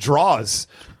basically just draws.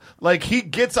 Like, he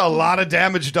gets a lot of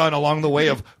damage done along the way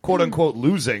of quote-unquote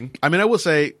losing. I mean, I will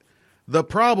say the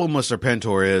problem with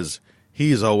Serpentor is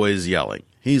he's always yelling.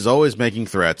 He's always making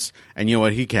threats. And you know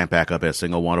what? He can't back up a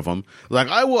single one of them. Like,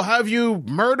 I will have you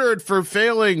murdered for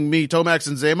failing me, Tomax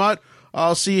and Zaymot.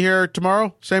 I'll see you here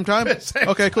tomorrow, same time?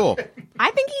 Okay, cool.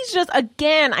 I think he's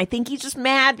just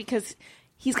mad because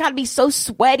he's got to be so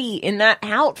sweaty in that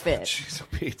outfit. Jeez, oh,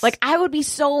 Pete. Like, I would be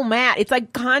so mad. It's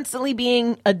like constantly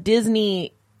being a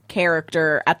Disney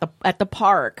character at the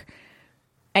park,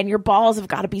 and your balls have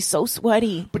got to be so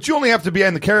sweaty. But you only have to be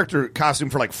in the character costume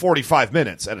for like 45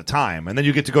 minutes at a time, and then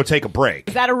you get to go take a break.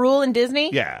 Is that a rule in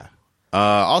Disney? Yeah.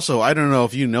 Also, I don't know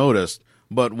if you noticed,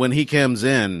 but when he comes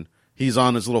in, he's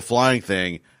on his little flying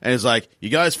thing, and he's like, you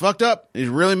guys fucked up. He's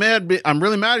really mad. I'm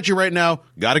really mad at you right now.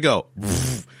 Gotta go.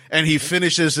 and he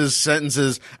finishes his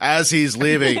sentences as he's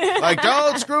leaving. Like,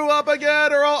 don't screw up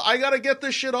again, or I gotta get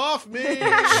this shit off me.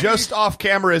 Just off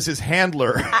camera is his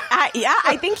handler.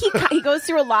 I think he goes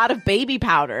through a lot of baby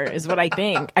powder, is what I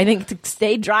think. I think to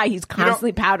stay dry, he's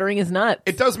constantly powdering his nuts.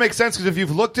 It does make sense because if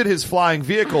you've looked at his flying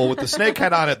vehicle with the snake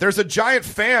head on it, there's a giant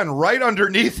fan right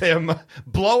underneath him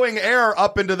blowing air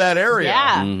up into that area.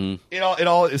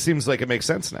 Yeah. It seems like it makes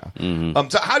sense now.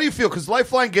 So how do you feel? Because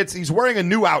Lifeline he's wearing a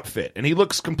new outfit and he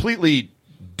looks completely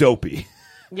dopey.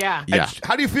 Yeah. Yeah.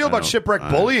 How do you feel about Shipwreck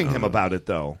bullying him about it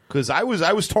though? Because I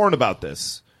was torn about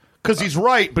this. Because he's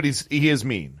right, but he is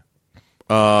mean.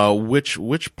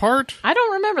 Which part? I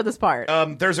don't remember this part.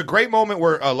 There's a great moment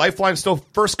where Lifeline still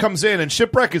first comes in and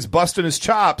Shipwreck is busting his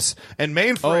chops and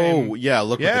Mainframe. Oh, yeah,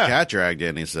 look what the cat dragged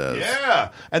in, he says.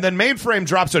 Yeah. And then Mainframe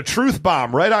drops a truth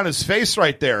bomb right on his face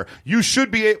right there. You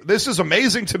should be, this is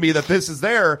amazing to me that this is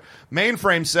there.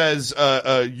 Mainframe says,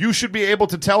 you should be able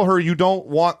to tell her you don't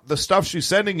want the stuff she's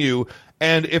sending you.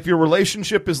 And if your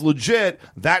relationship is legit,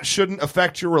 that shouldn't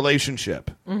affect your relationship.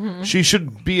 She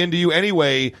should be into you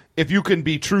anyway if you can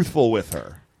be truthful with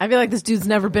her. I feel like this dude's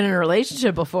never been in a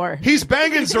relationship before. He's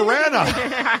banging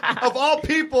Zorana. Of all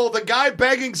people, the guy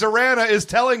banging Zorana is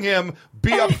telling him, be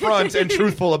upfront and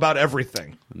truthful about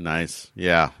everything. Nice.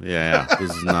 Yeah. This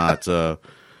is not...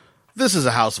 this is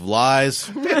a house of lies.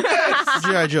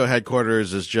 G.I. Joe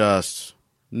headquarters is just...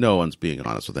 No one's being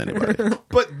honest with anybody.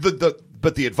 But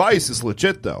the advice is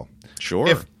legit, though. Sure.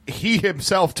 If he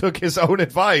himself took his own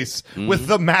advice with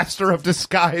the master of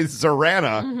disguise,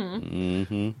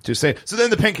 Zorana. Just say. So then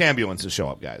the pink ambulances show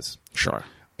up, guys. Sure.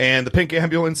 And the pink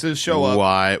ambulances show up.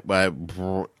 Why?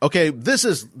 Okay, this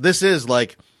is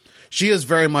like, she is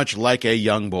very much like a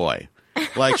young boy.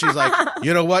 Like, she's like,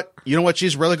 you know what? You know what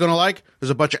she's really going to like? There's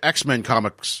a bunch of X-Men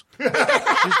comics.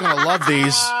 She's going to love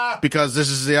these because this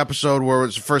is the episode where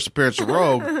it's the first appearance of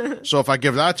Rogue. So if I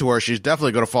give that to her, she's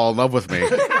definitely going to fall in love with me.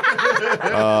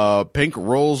 Pink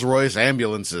Rolls-Royce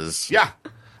ambulances. Yeah.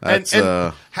 And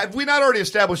have we not already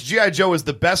established G.I. Joe is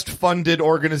the best funded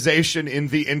organization in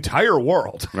the entire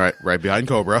world? Right behind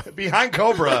Cobra. Behind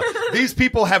Cobra. These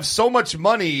people have so much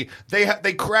money,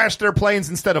 they crash their planes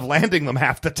instead of landing them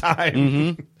half the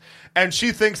time. And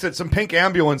she thinks that some pink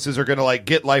ambulances are going to like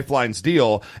get Lifeline's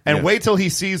deal and wait till he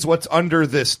sees what's under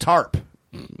this tarp.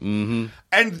 And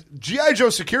G.I.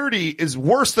 Joe security is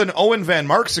worse than Owen Van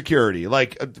Mark security.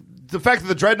 Like, the fact that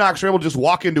the Dreadnoks are able to just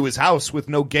walk into his house with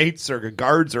no gates or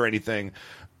guards or anything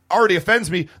already offends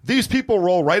me. These people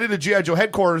roll right into G.I. Joe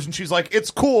headquarters, and she's like,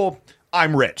 it's cool,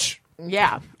 I'm rich.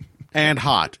 Yeah. And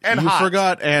hot. And you hot.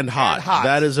 forgot and hot. And hot.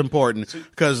 That is important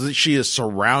because she is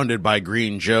surrounded by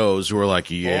Green Joes who are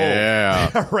like,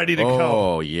 yeah. Ready to go.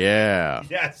 Oh, yeah.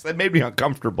 Yes, that made me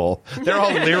uncomfortable. They're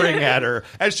all leering at her.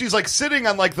 And she's like sitting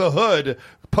on like the hood,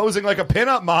 posing like a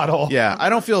pinup model. Yeah, I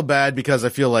don't feel bad because I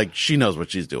feel like she knows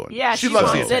what she's doing. Yeah, She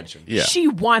loves the wants attention. it. Yeah. She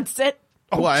wants it.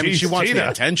 Oh, Well, I mean, geez, she wants Gina. the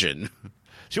attention.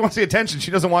 She wants the attention.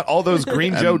 She doesn't want all those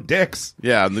Green Joe dicks.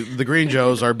 Yeah, the Green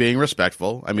Joes are being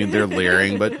respectful. I mean, they're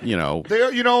leering, but, you know.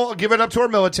 They, give it up to our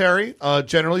military.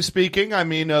 Generally speaking, I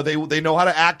mean, they know how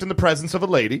to act in the presence of a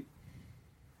lady.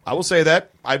 I will say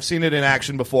that. I've seen it in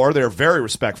action before. They're very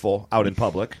respectful out in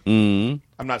public. I'm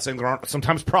not saying there aren't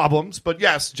sometimes problems, but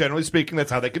yes, generally speaking,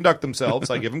 that's how they conduct themselves.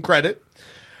 I give them credit.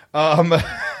 And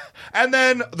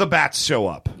then the bats show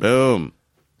up. Boom.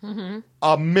 And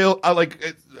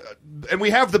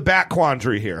we have the bat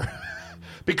quandary here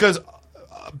because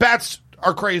bats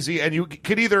are crazy, and you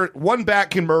can either one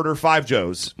bat can murder 5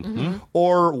 Joes,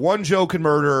 or one Joe can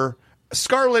murder.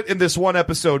 Scarlet in this one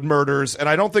episode murders, and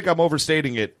I don't think I'm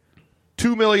overstating it,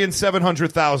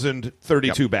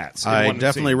 2,700,032 bats. in I one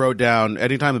definitely scene. wrote down,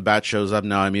 anytime a bat shows up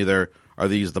now, I'm either, are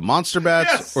these the monster bats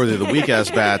Yes! or they're the weak-ass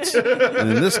bats? And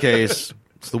in this case,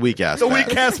 it's the weak-ass The bats.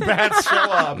 weak ass bats show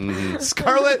up.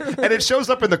 Scarlet, and it shows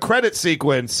up in the credit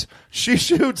sequence. She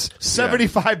shoots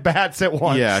 75 bats at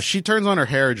once. Yeah, she turns on her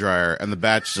hairdryer and the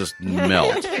bats just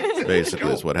melt,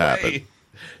 basically, is what happened.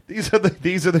 These are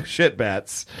the shit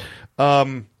bats.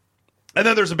 And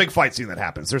then there's a big fight scene that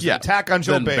happens. There's an attack on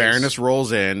Joe Then Bass. Baroness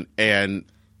rolls in and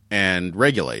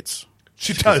regulates.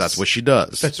 She 'Cause does. That's what she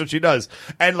does. That's what she does.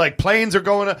 And like planes are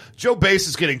going to Joe Base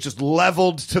is getting just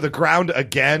leveled to the ground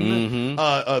again.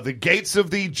 The gates of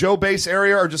the Joe Base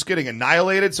area are just getting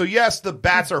annihilated. So yes, the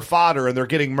bats are fodder and they're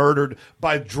getting murdered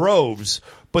by droves,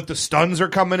 but the stuns are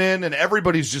coming in and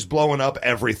everybody's just blowing up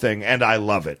everything. And I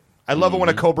love it. I love it when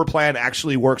a Cobra plan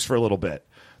actually works for a little bit.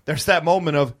 There's that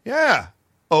moment of, yeah,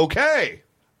 okay,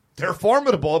 they're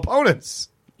formidable opponents.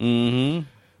 And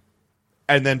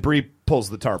then Bree pulls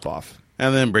the tarp off.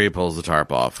 And then Bree pulls the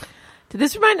tarp off. Did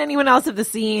this remind anyone else of the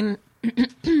scene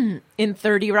in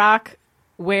 30 Rock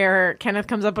where Kenneth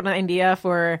comes up with an idea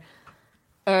for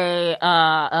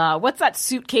what's that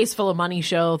suitcase full of money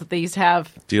show that they used to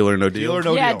have? Deal or No Deal? Deal or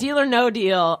No Yeah, Deal. Deal or No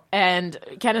Deal. And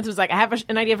Kenneth was like, I have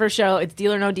an idea for a show. It's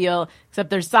Deal or No Deal, except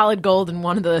there's solid gold in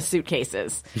one of the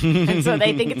suitcases. And so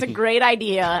they think it's a great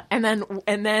idea. And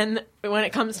then when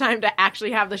it comes time to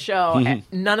actually have the show,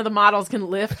 none of the models can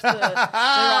lift. They're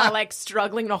all like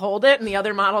struggling to hold it. And the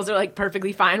other models are like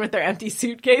perfectly fine with their empty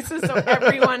suitcases. So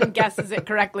everyone guesses it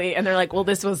correctly. And they're like, well,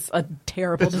 this was a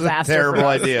terrible disaster. Terrible for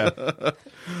us. idea.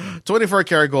 24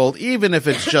 karat gold, even if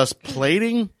it's just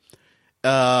plating,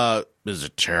 is a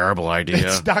terrible idea.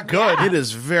 It's not good. It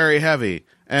is very heavy.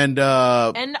 And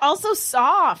also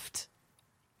soft.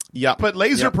 yeah, But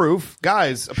laser-proof,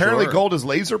 guys. Apparently Sure. gold is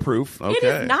laser-proof. Okay. It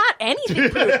is not anything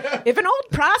proof. If an old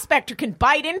prospector can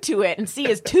bite into it and see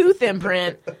his tooth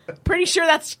imprint, pretty sure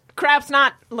that's crap's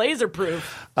not laser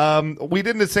proof. We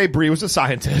didn't say Bree was a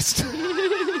scientist.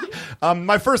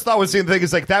 My first thought was seeing the thing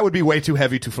is like that would be way too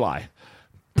heavy to fly.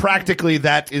 Practically,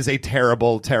 that is a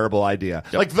terrible, terrible idea.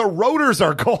 Like the rotors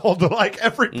are gold. Like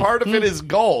every part of it is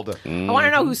gold. I want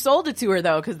to know who sold it to her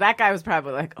though, because that guy was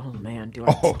probably like, "Oh man, do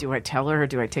I tell her or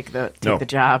do I take the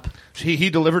job?" He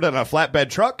delivered it on a flatbed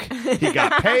truck. He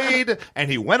got paid, and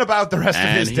he went about the rest of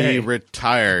and his day. he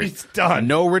retired. He's done.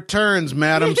 No returns,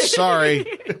 madam. Sorry.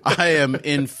 I am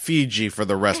in Fiji for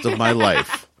the rest of my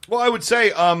life. Well, I would say,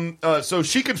 so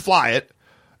she could fly it.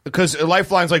 Because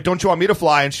Lifeline's like, don't you want me to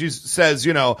fly? And she says,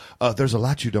 there's a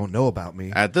lot you don't know about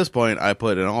me. At this point, I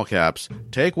put in all caps,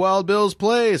 take Wild Bill's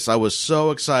place. I was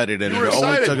so excited, and You were it only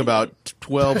excited. took about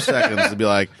 12 seconds to be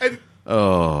like, And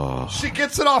oh. she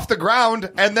gets it off the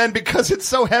ground, and then because it's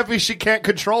so heavy, she can't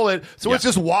control it. So it's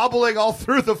just wobbling all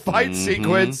through the fight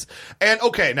sequence. And,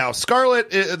 okay, now, Scarlet,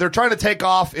 they're trying to take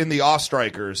off in the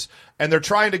Ostrikers, and they're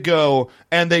trying to go,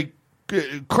 and they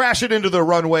crash it into the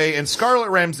runway, and Scarlet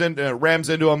rams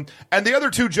into him, and the other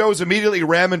two Joes immediately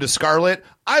ram into Scarlet.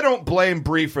 I don't blame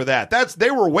Bree for that. They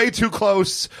were way too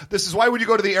close. This is why when you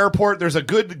go to the airport, there's a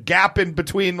good gap in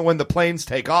between when the planes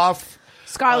take off.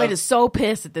 Scarlet is so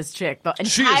pissed at this chick. The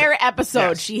entire episode,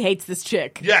 yes. she hates this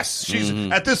chick. Yes, she's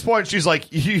at this point. She's like,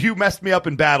 "You messed me up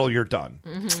in battle. You're done."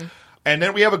 And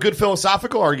then we have a good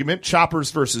philosophical argument: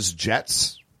 choppers versus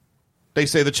jets. They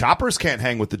say the choppers can't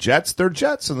hang with the jets. They're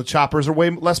jets, and the choppers are way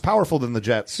less powerful than the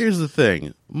jets. Here's the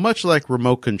thing. Much like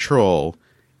remote control,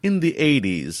 in the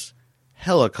 80s,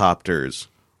 helicopters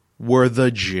were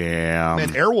the jam.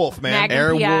 And Airwolf, man.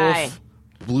 Magnum PI. Airwolf,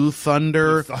 Blue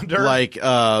Thunder, like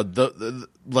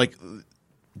like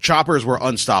choppers were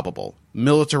unstoppable.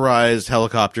 Militarized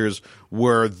helicopters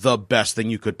were the best thing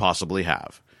you could possibly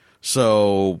have.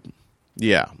 So,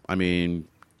 yeah, I mean,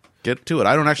 get to it.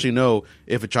 I don't actually know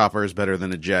if a chopper is better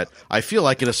than a jet. I feel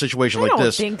like in a situation I like don't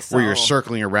this, think so. where you're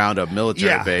circling around a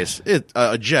military base,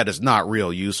 a jet is not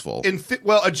real useful.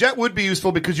 Well, a jet would be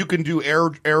useful because you can do air.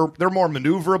 They're more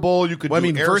maneuverable. You could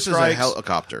do air versus strikes. a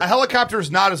helicopter. A helicopter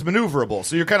is not as maneuverable,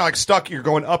 so you're kind of like stuck. You're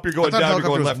going up. You're going I thought down. You're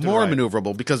going helicopter left. was more and right.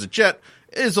 maneuverable because a jet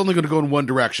is only going to go in one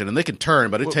direction, and they can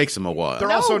turn, but it takes them a while. They're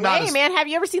No also way, not as, man. Have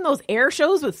you ever seen those air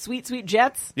shows with sweet, sweet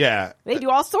jets? Yeah. They do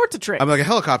all sorts of tricks. I'm like, a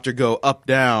helicopter go up,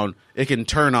 down. It can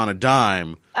turn on a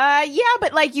dime. Yeah,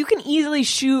 but like you can easily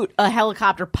shoot a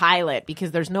helicopter pilot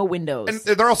because there's no windows.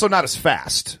 And they're also not as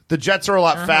fast. The jets are a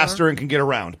lot faster and can get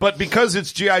around. But because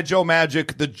it's G.I. Joe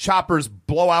magic, the choppers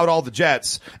blow out all the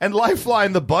jets. And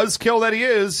Lifeline, the buzzkill that he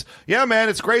is, yeah, man,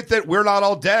 it's great that we're not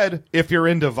all dead if you're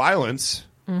into violence.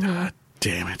 God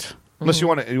damn it. Unless you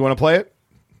want to play it.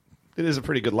 It is a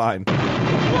pretty good line. Some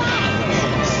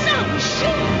shit.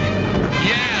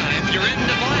 Yeah, if you're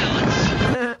into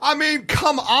violence. I mean,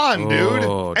 come on, dude.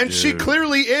 Oh, And she dude.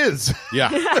 clearly is. Yeah.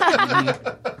 So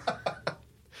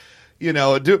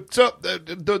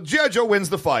the G.I. Joe wins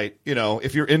the fight,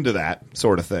 if you're into that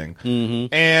sort of thing.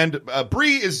 Mm-hmm. And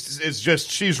Bree is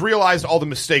just, she's realized all the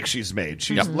mistakes she's made.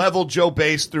 She's leveled Joe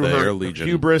Base through The her Air Legion.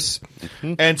 hubris.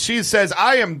 And she says,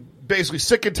 I am basically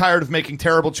sick and tired of making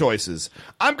terrible choices.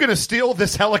 I'm going to steal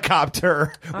this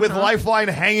helicopter with Lifeline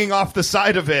hanging off the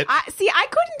side of it. I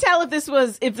couldn't tell if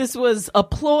this was a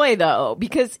ploy though,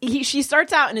 because she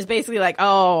starts out and is basically like,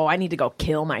 "Oh, I need to go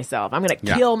kill myself. I'm going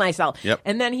to kill myself." Yep.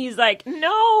 And then he's like,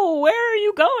 "No, where are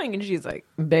you going?" And she's like,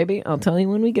 "Baby, I'll tell you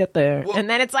when we get there." And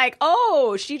then it's like,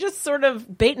 "Oh, she just sort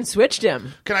of bait and switched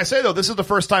him." Can I say, though, this is the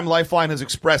first time Lifeline has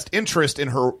expressed interest in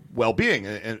her well-being.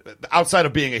 And outside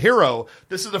of being a hero,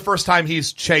 this is the first time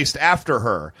he's chased after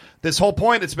her. This whole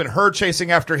point, it's been her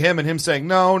chasing after him and him saying,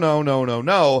 no, no, no, no,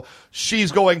 no.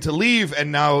 She's going to leave,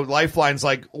 and now Lifeline's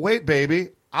like, wait, baby,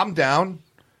 I'm down.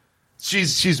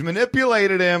 She's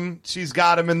manipulated him. She's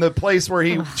got him in the place where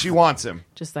she wants him.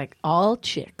 Just like all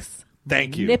chicks.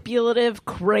 Thank you. Manipulative,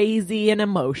 crazy, and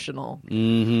emotional.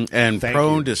 And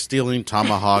prone to stealing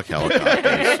Tomahawk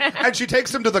helicopters. And she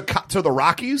takes him to the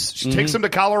Rockies. She takes him to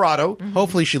Colorado.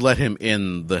 Hopefully she let him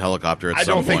in the helicopter at I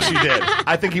some don't think point. she did.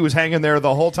 I think he was hanging there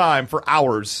the whole time for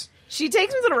hours. She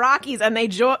takes him to the Rockies, and they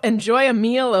enjoy a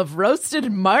meal of roasted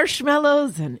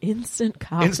marshmallows and instant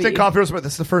coffee. Instant coffee. This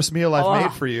is the first meal I've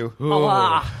made for you.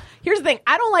 Here's the thing.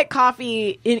 I don't like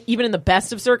coffee even in the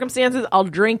best of circumstances. I'll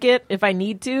drink it if I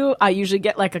need to. I usually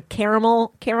get like a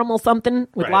caramel something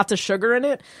with lots of sugar in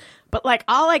it. But like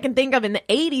all I can think of in the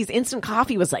 80s, instant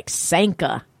coffee was like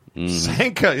Sanka.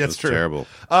 Sanka, that's true. Terrible.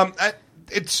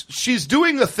 She's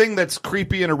doing a thing that's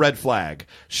creepy and a red flag.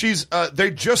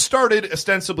 They just started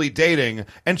ostensibly dating,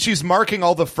 and she's marking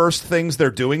all the first things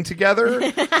they're doing together.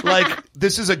 Like,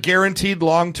 this is a guaranteed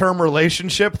long-term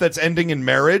relationship that's ending in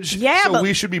marriage. Yeah, so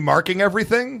we should be marking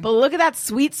everything. But look at that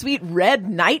sweet, sweet red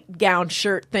nightgown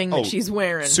shirt thing that she's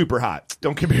wearing. Super hot.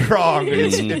 Don't get me wrong.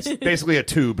 It's basically a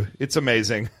tube. It's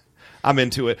amazing. I'm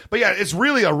into it. But yeah, it's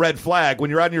really a red flag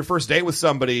when you're on your first date with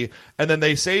somebody and then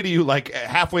they say to you like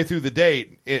halfway through the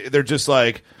date, they're just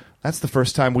like, that's the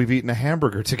first time we've eaten a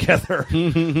hamburger together.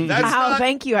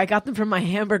 Thank you. I got them from my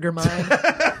hamburger mine.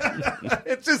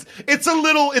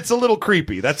 It's a little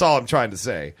creepy. That's all I'm trying to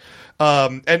say.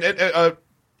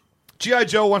 G.I.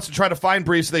 Joe wants to try to find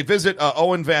Bree, so they visit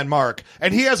Owen Van Mark,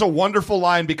 and he has a wonderful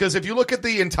line because if you look at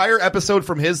the entire episode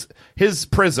from his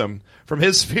prism, from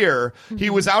his sphere, he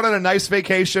was out on a nice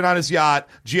vacation on his yacht.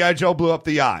 G.I. Joe blew up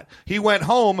the yacht. He went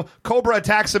home. Cobra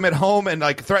attacks him at home and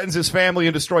like threatens his family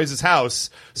and destroys his house.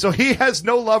 So he has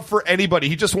no love for anybody.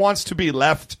 He just wants to be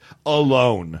left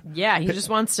alone. Yeah, he just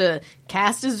wants to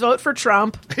cast his vote for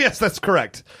Trump. Yes, that's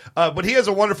correct. But he has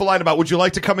a wonderful line about, would you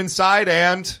like to come inside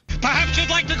and... Perhaps you'd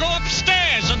like to go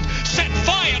upstairs and set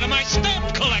fire to my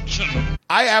stamp collection.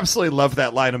 I absolutely love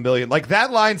that line a million. Like,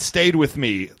 that line stayed with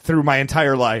me through my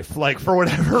entire life. Like, for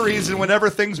whatever reason, whenever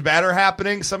things bad are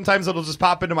happening, sometimes it'll just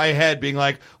pop into my head being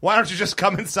like, why don't you just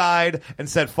come inside and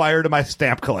set fire to my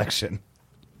stamp collection?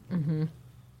 Mm-hmm.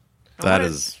 That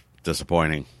is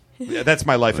disappointing. Yeah, that's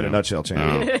my life in a nutshell, Chan.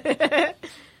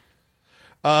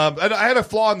 I had a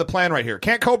flaw in the plan right here.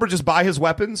 Can't Cobra just buy his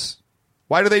weapons?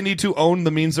 Why do they need to own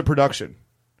the means of production?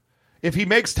 If he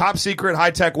makes top secret high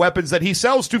tech weapons that he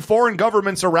sells to foreign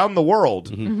governments around the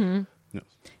world, Mm-hmm.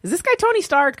 Is this guy Tony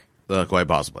Stark? Quite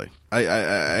possibly.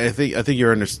 I think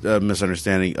you're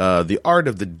misunderstanding. The art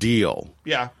of the deal,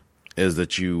 is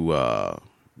that you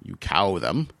cow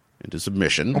them into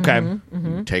submission. Okay,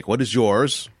 You take what is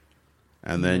yours,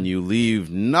 and then you leave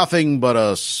nothing but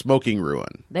a smoking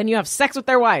ruin. Then you have sex with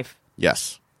their wife.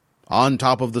 Yes. On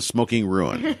top of the smoking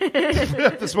ruin.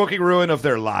 The smoking ruin of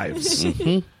their lives.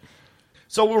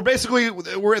 So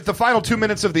we're at the final 2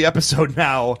 minutes of the episode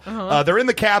now. They're in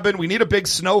the cabin. We need a big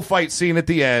snow fight scene at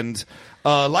the end.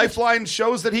 Lifeline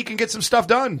shows that he can get some stuff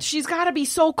done. She's got to be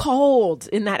so cold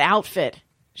in that outfit.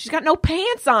 She's got no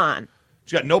pants on.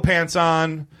 She's got no pants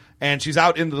on. And she's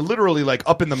out literally like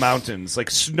up in the mountains, like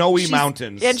snowy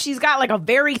mountains. And she's got like a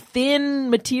very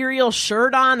thin material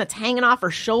shirt on that's hanging off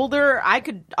her shoulder.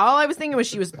 All I was thinking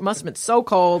was must have been so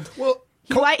cold. Well,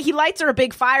 he lights her a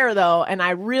big fire though, and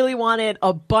I really wanted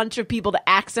a bunch of people to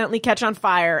accidentally catch on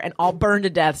fire and all burn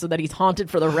to death so that he's haunted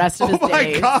for the rest of his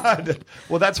days. Oh my God.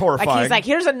 Well, that's horrifying. Like he's like,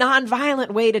 here's a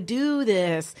non-violent way to do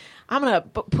this. I'm going to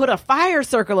put a fire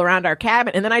circle around our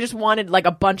cabin. And then I just wanted like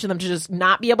a bunch of them to just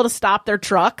not be able to stop their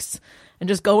trucks and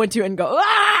just go into it and go,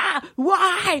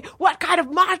 why? What kind of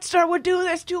monster would do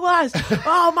this to us?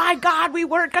 Oh my God, we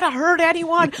weren't going to hurt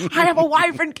anyone. I have a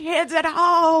wife and kids at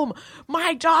home.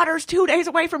 My daughter's 2 days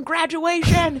away from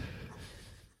graduation.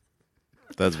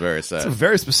 That's very sad. It's a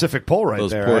very specific pull right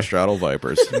Those there. poor straddle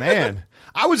vipers. Man,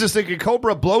 I was just thinking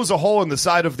Cobra blows a hole in the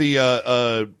side of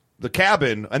the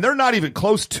cabin, and they're not even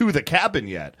close to the cabin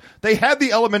yet. They had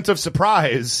the element of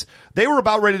surprise. They were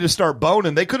about ready to start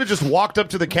boning. They could have just walked up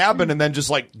to the cabin and then just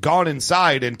like gone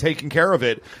inside and taken care of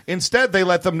it. Instead, they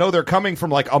let them know they're coming from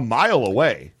like a mile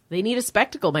away. They need a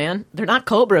spectacle, man. They're not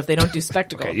Cobra if they don't do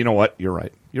spectacle. Okay, you know what? You're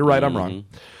right. You're right. I'm wrong.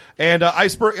 And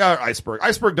Iceberg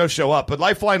does show up, but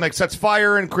Lifeline like sets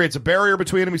fire and creates a barrier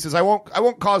between them. He says, "I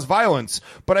won't cause violence,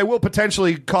 but I will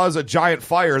potentially cause a giant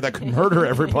fire that could murder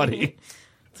everybody."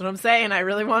 That's what I'm saying. I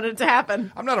really wanted it to happen.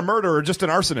 I'm not a murderer, just an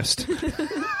arsonist.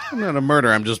 I'm not a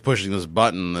murderer. I'm just pushing this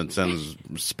button that sends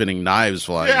spinning knives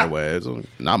flying away. It's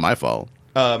not my fault.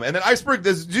 And then Iceberg,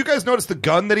 did you guys notice the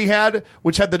gun that he had,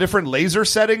 which had the different laser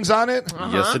settings on it?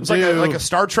 Yes, it was do. like a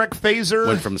Star Trek phaser.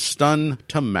 Went from stun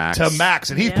to max.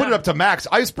 And he put it up to max.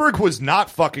 Iceberg was not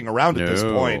fucking around at this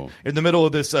point in the middle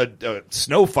of this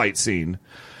snow fight scene.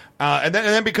 And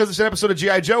then because it's an episode of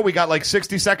G.I. Joe, we got like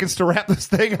 60 seconds to wrap this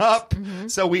thing up.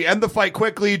 So we end the fight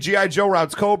quickly. G.I. Joe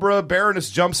routes Cobra.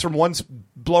 Baroness jumps from one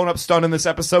blown up stun in this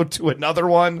episode to another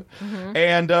one.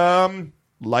 And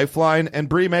Lifeline and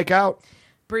Bree make out.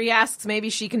 Bree asks maybe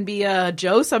she can be a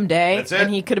Joe someday. That's it?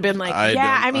 And he could have been like,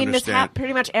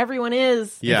 pretty much everyone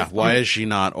is. Yeah, why is she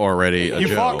not already a Joe?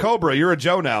 You fought Cobra. You're a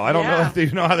Joe now. I don't know if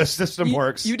you know how the system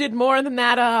works. You did more than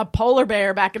that polar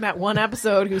bear back in that one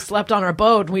episode who slept on our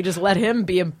boat, and we just let him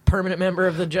be a permanent member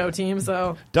of the Joe team.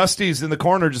 So Dusty's in the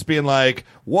corner just being like,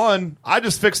 1, I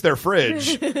just fixed their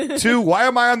fridge. 2, why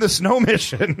am I on the snow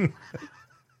mission?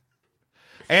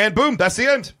 And boom, that's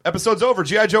the end. Episode's over.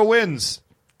 G.I. Joe wins.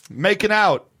 Making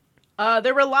out.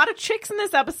 There were a lot of chicks in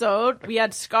this episode. We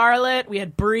had Scarlet, we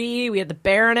had Bree, we had the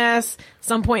Baroness. At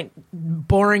some point,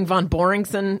 Boring Von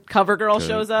Boringson, CoverGirl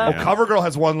shows up. Oh, CoverGirl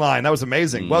has one line. That was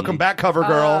amazing. Welcome back,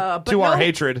 CoverGirl, to our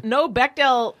hatred. No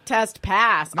Bechdel test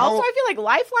pass. Also, I feel like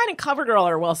Lifeline and CoverGirl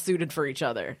are well suited for each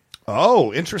other.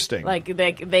 Oh, interesting. Like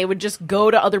they would just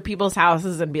go to other people's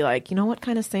houses and be like, you know what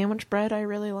kind of sandwich bread I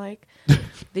really like?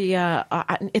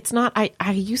 It's not.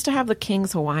 I used to have the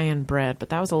King's Hawaiian bread, but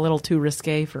that was a little too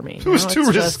risque for me. It was too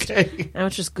risque. Now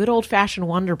it's just good old fashioned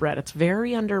Wonder Bread. It's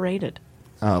very underrated.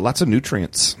 Lots of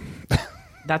nutrients.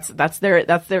 That's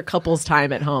their couple's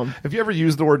time at home. If you ever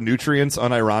use the word nutrients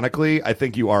unironically, I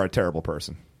think you are a terrible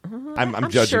person.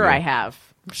 I'm judging. Sure, you. I have.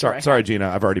 Sorry, Gina.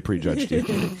 I've already prejudged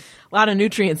you. A lot of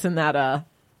nutrients in that. Oh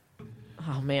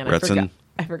man, Retsin.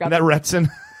 I forgot that Retsin.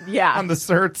 Yeah, on the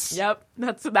certs. Yep,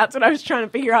 that's what I was trying to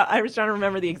figure out. I was trying to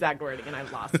remember the exact wording, and I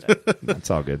lost it. That's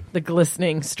all good. The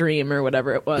glistening stream or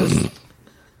whatever it was.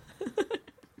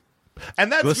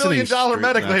 And that's Glistening $1 Million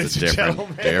Medic, Street, ladies and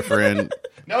gentlemen. Different.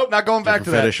 Nope, not going back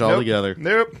to that. Fetish altogether.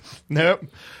 Nope.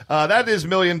 That is $1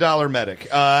 Million Medic.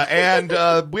 And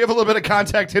we have a little bit of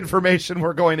contact information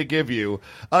we're going to give you.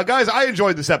 Guys, I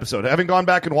enjoyed this episode. Having gone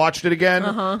back and watched it again,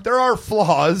 there are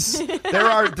flaws. There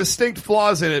are distinct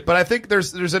flaws in it, but I think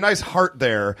there's a nice heart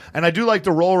there. And I do like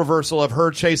the role reversal of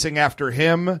her chasing after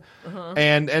him.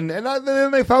 And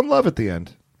then they found love at the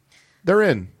end. They're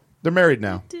in. They're married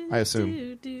now, I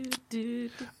assume.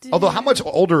 Although, how much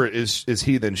older is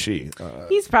he than she?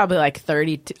 He's probably like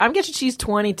 32. I'm guessing she's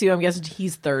 22. I'm guessing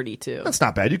he's 32. That's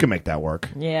not bad. You can make that work.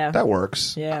 Yeah. That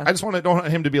works. Yeah. I just don't want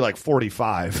him to be like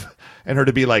 45 and her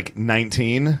to be like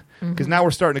 19. Because now we're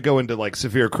starting to go into like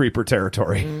severe creeper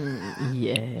territory.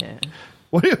 Yeah.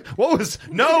 What was...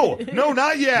 No,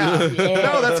 not yeah.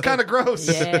 No, that's kind of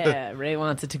gross. Yeah, Ray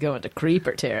wants it to go into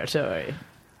creeper territory.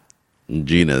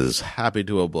 Gina's happy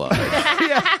to oblige.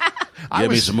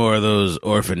 Give me some more of those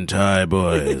orphan Thai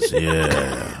boys.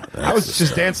 Yeah. I was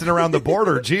just dancing around the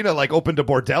border. Gina like opened a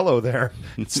bordello there.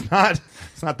 It's not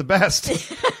the best.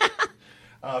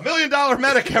 $1 Million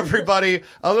Medic, everybody.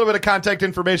 A little bit of contact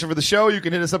information for the show. You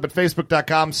can hit us up at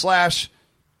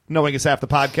facebook.com/Knowing Is Half the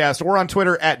Podcast, or on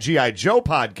Twitter at G.I. Joe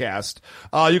Podcast.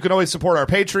 You can always support our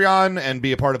Patreon and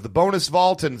be a part of the bonus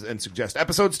vault and suggest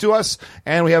episodes to us.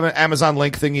 And we have an Amazon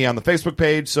link thingy on the Facebook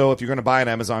page, so if you're going to buy an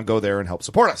Amazon, go there and help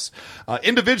support us.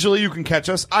 Individually, you can catch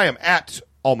us. I am at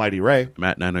Almighty Ray. I'm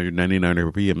at 999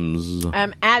 RPMs.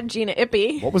 I'm at Gina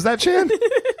Ippy. What was that, Chan?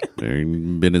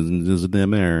 We've been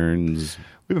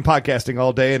podcasting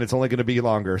all day, and it's only going to be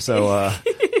longer, so...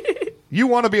 You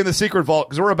want to be in the secret vault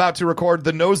because we're about to record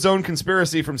the No Zone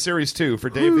Conspiracy from Series 2 for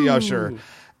Dave the Usher.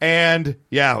 And,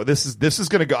 yeah, this is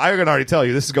going to go... I can already tell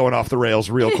you, this is going off the rails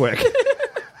real quick.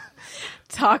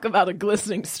 Talk about a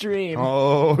glistening stream.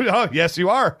 Oh, yes, you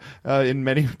are. In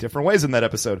many different ways in that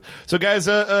episode. So, guys,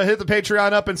 hit the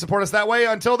Patreon up and support us that way.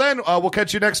 Until then, we'll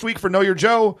catch you next week for Know Your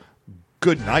Joe.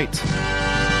 Good night.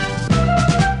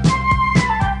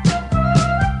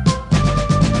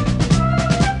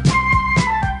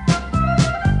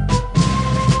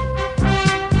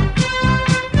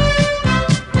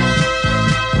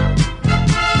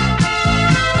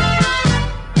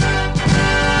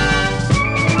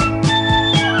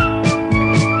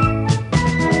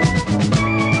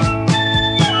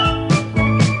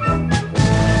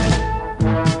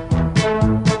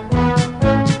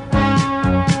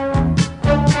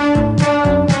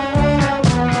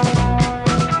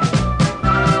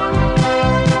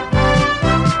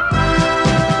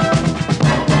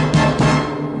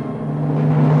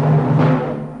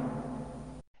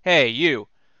 Hey, you.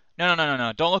 No.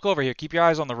 Don't look over here. Keep your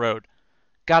eyes on the road.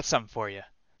 Got something for you.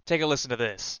 Take a listen to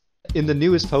this. In the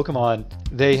newest Pokemon,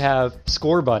 they have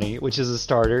Score Bunny, which is a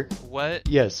starter. What?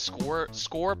 Yes.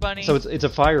 Score Bunny? So it's a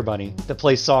fire bunny that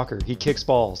plays soccer. He kicks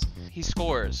balls. He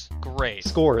scores. Great.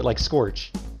 Score, like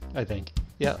Scorch, I think.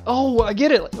 Yeah. Oh, I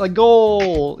get it. Like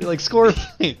goal. Like Score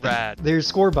Bunny. Rad. There's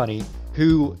Score Bunny,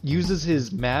 who uses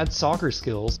his mad soccer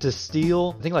skills to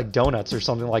steal, I think, like donuts or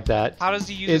something like that. How does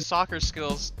he use his soccer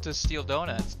skills to steal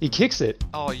donuts? He kicks it.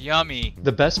 Oh, yummy.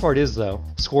 The best part is, though,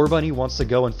 Score Bunny wants to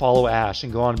go and follow Ash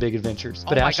and go on big adventures.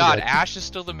 But oh my Ash god, is like, Ash is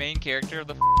still the main character of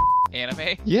the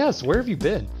anime? Yes, where have you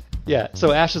been? Yeah,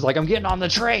 so Ash is like, I'm getting on the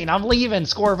train, I'm leaving,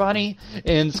 Score Bunny.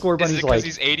 And Score Bunny's is it like...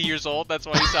 because he's 80 years old, that's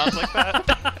why he sounds like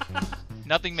that?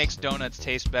 Nothing makes donuts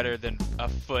taste better than a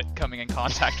foot coming in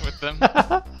contact with them.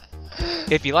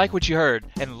 If you like what you heard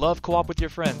and love co-op with your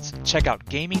friends, check out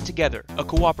Gaming Together, a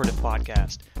cooperative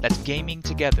podcast. That's Gaming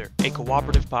Together, a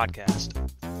cooperative podcast.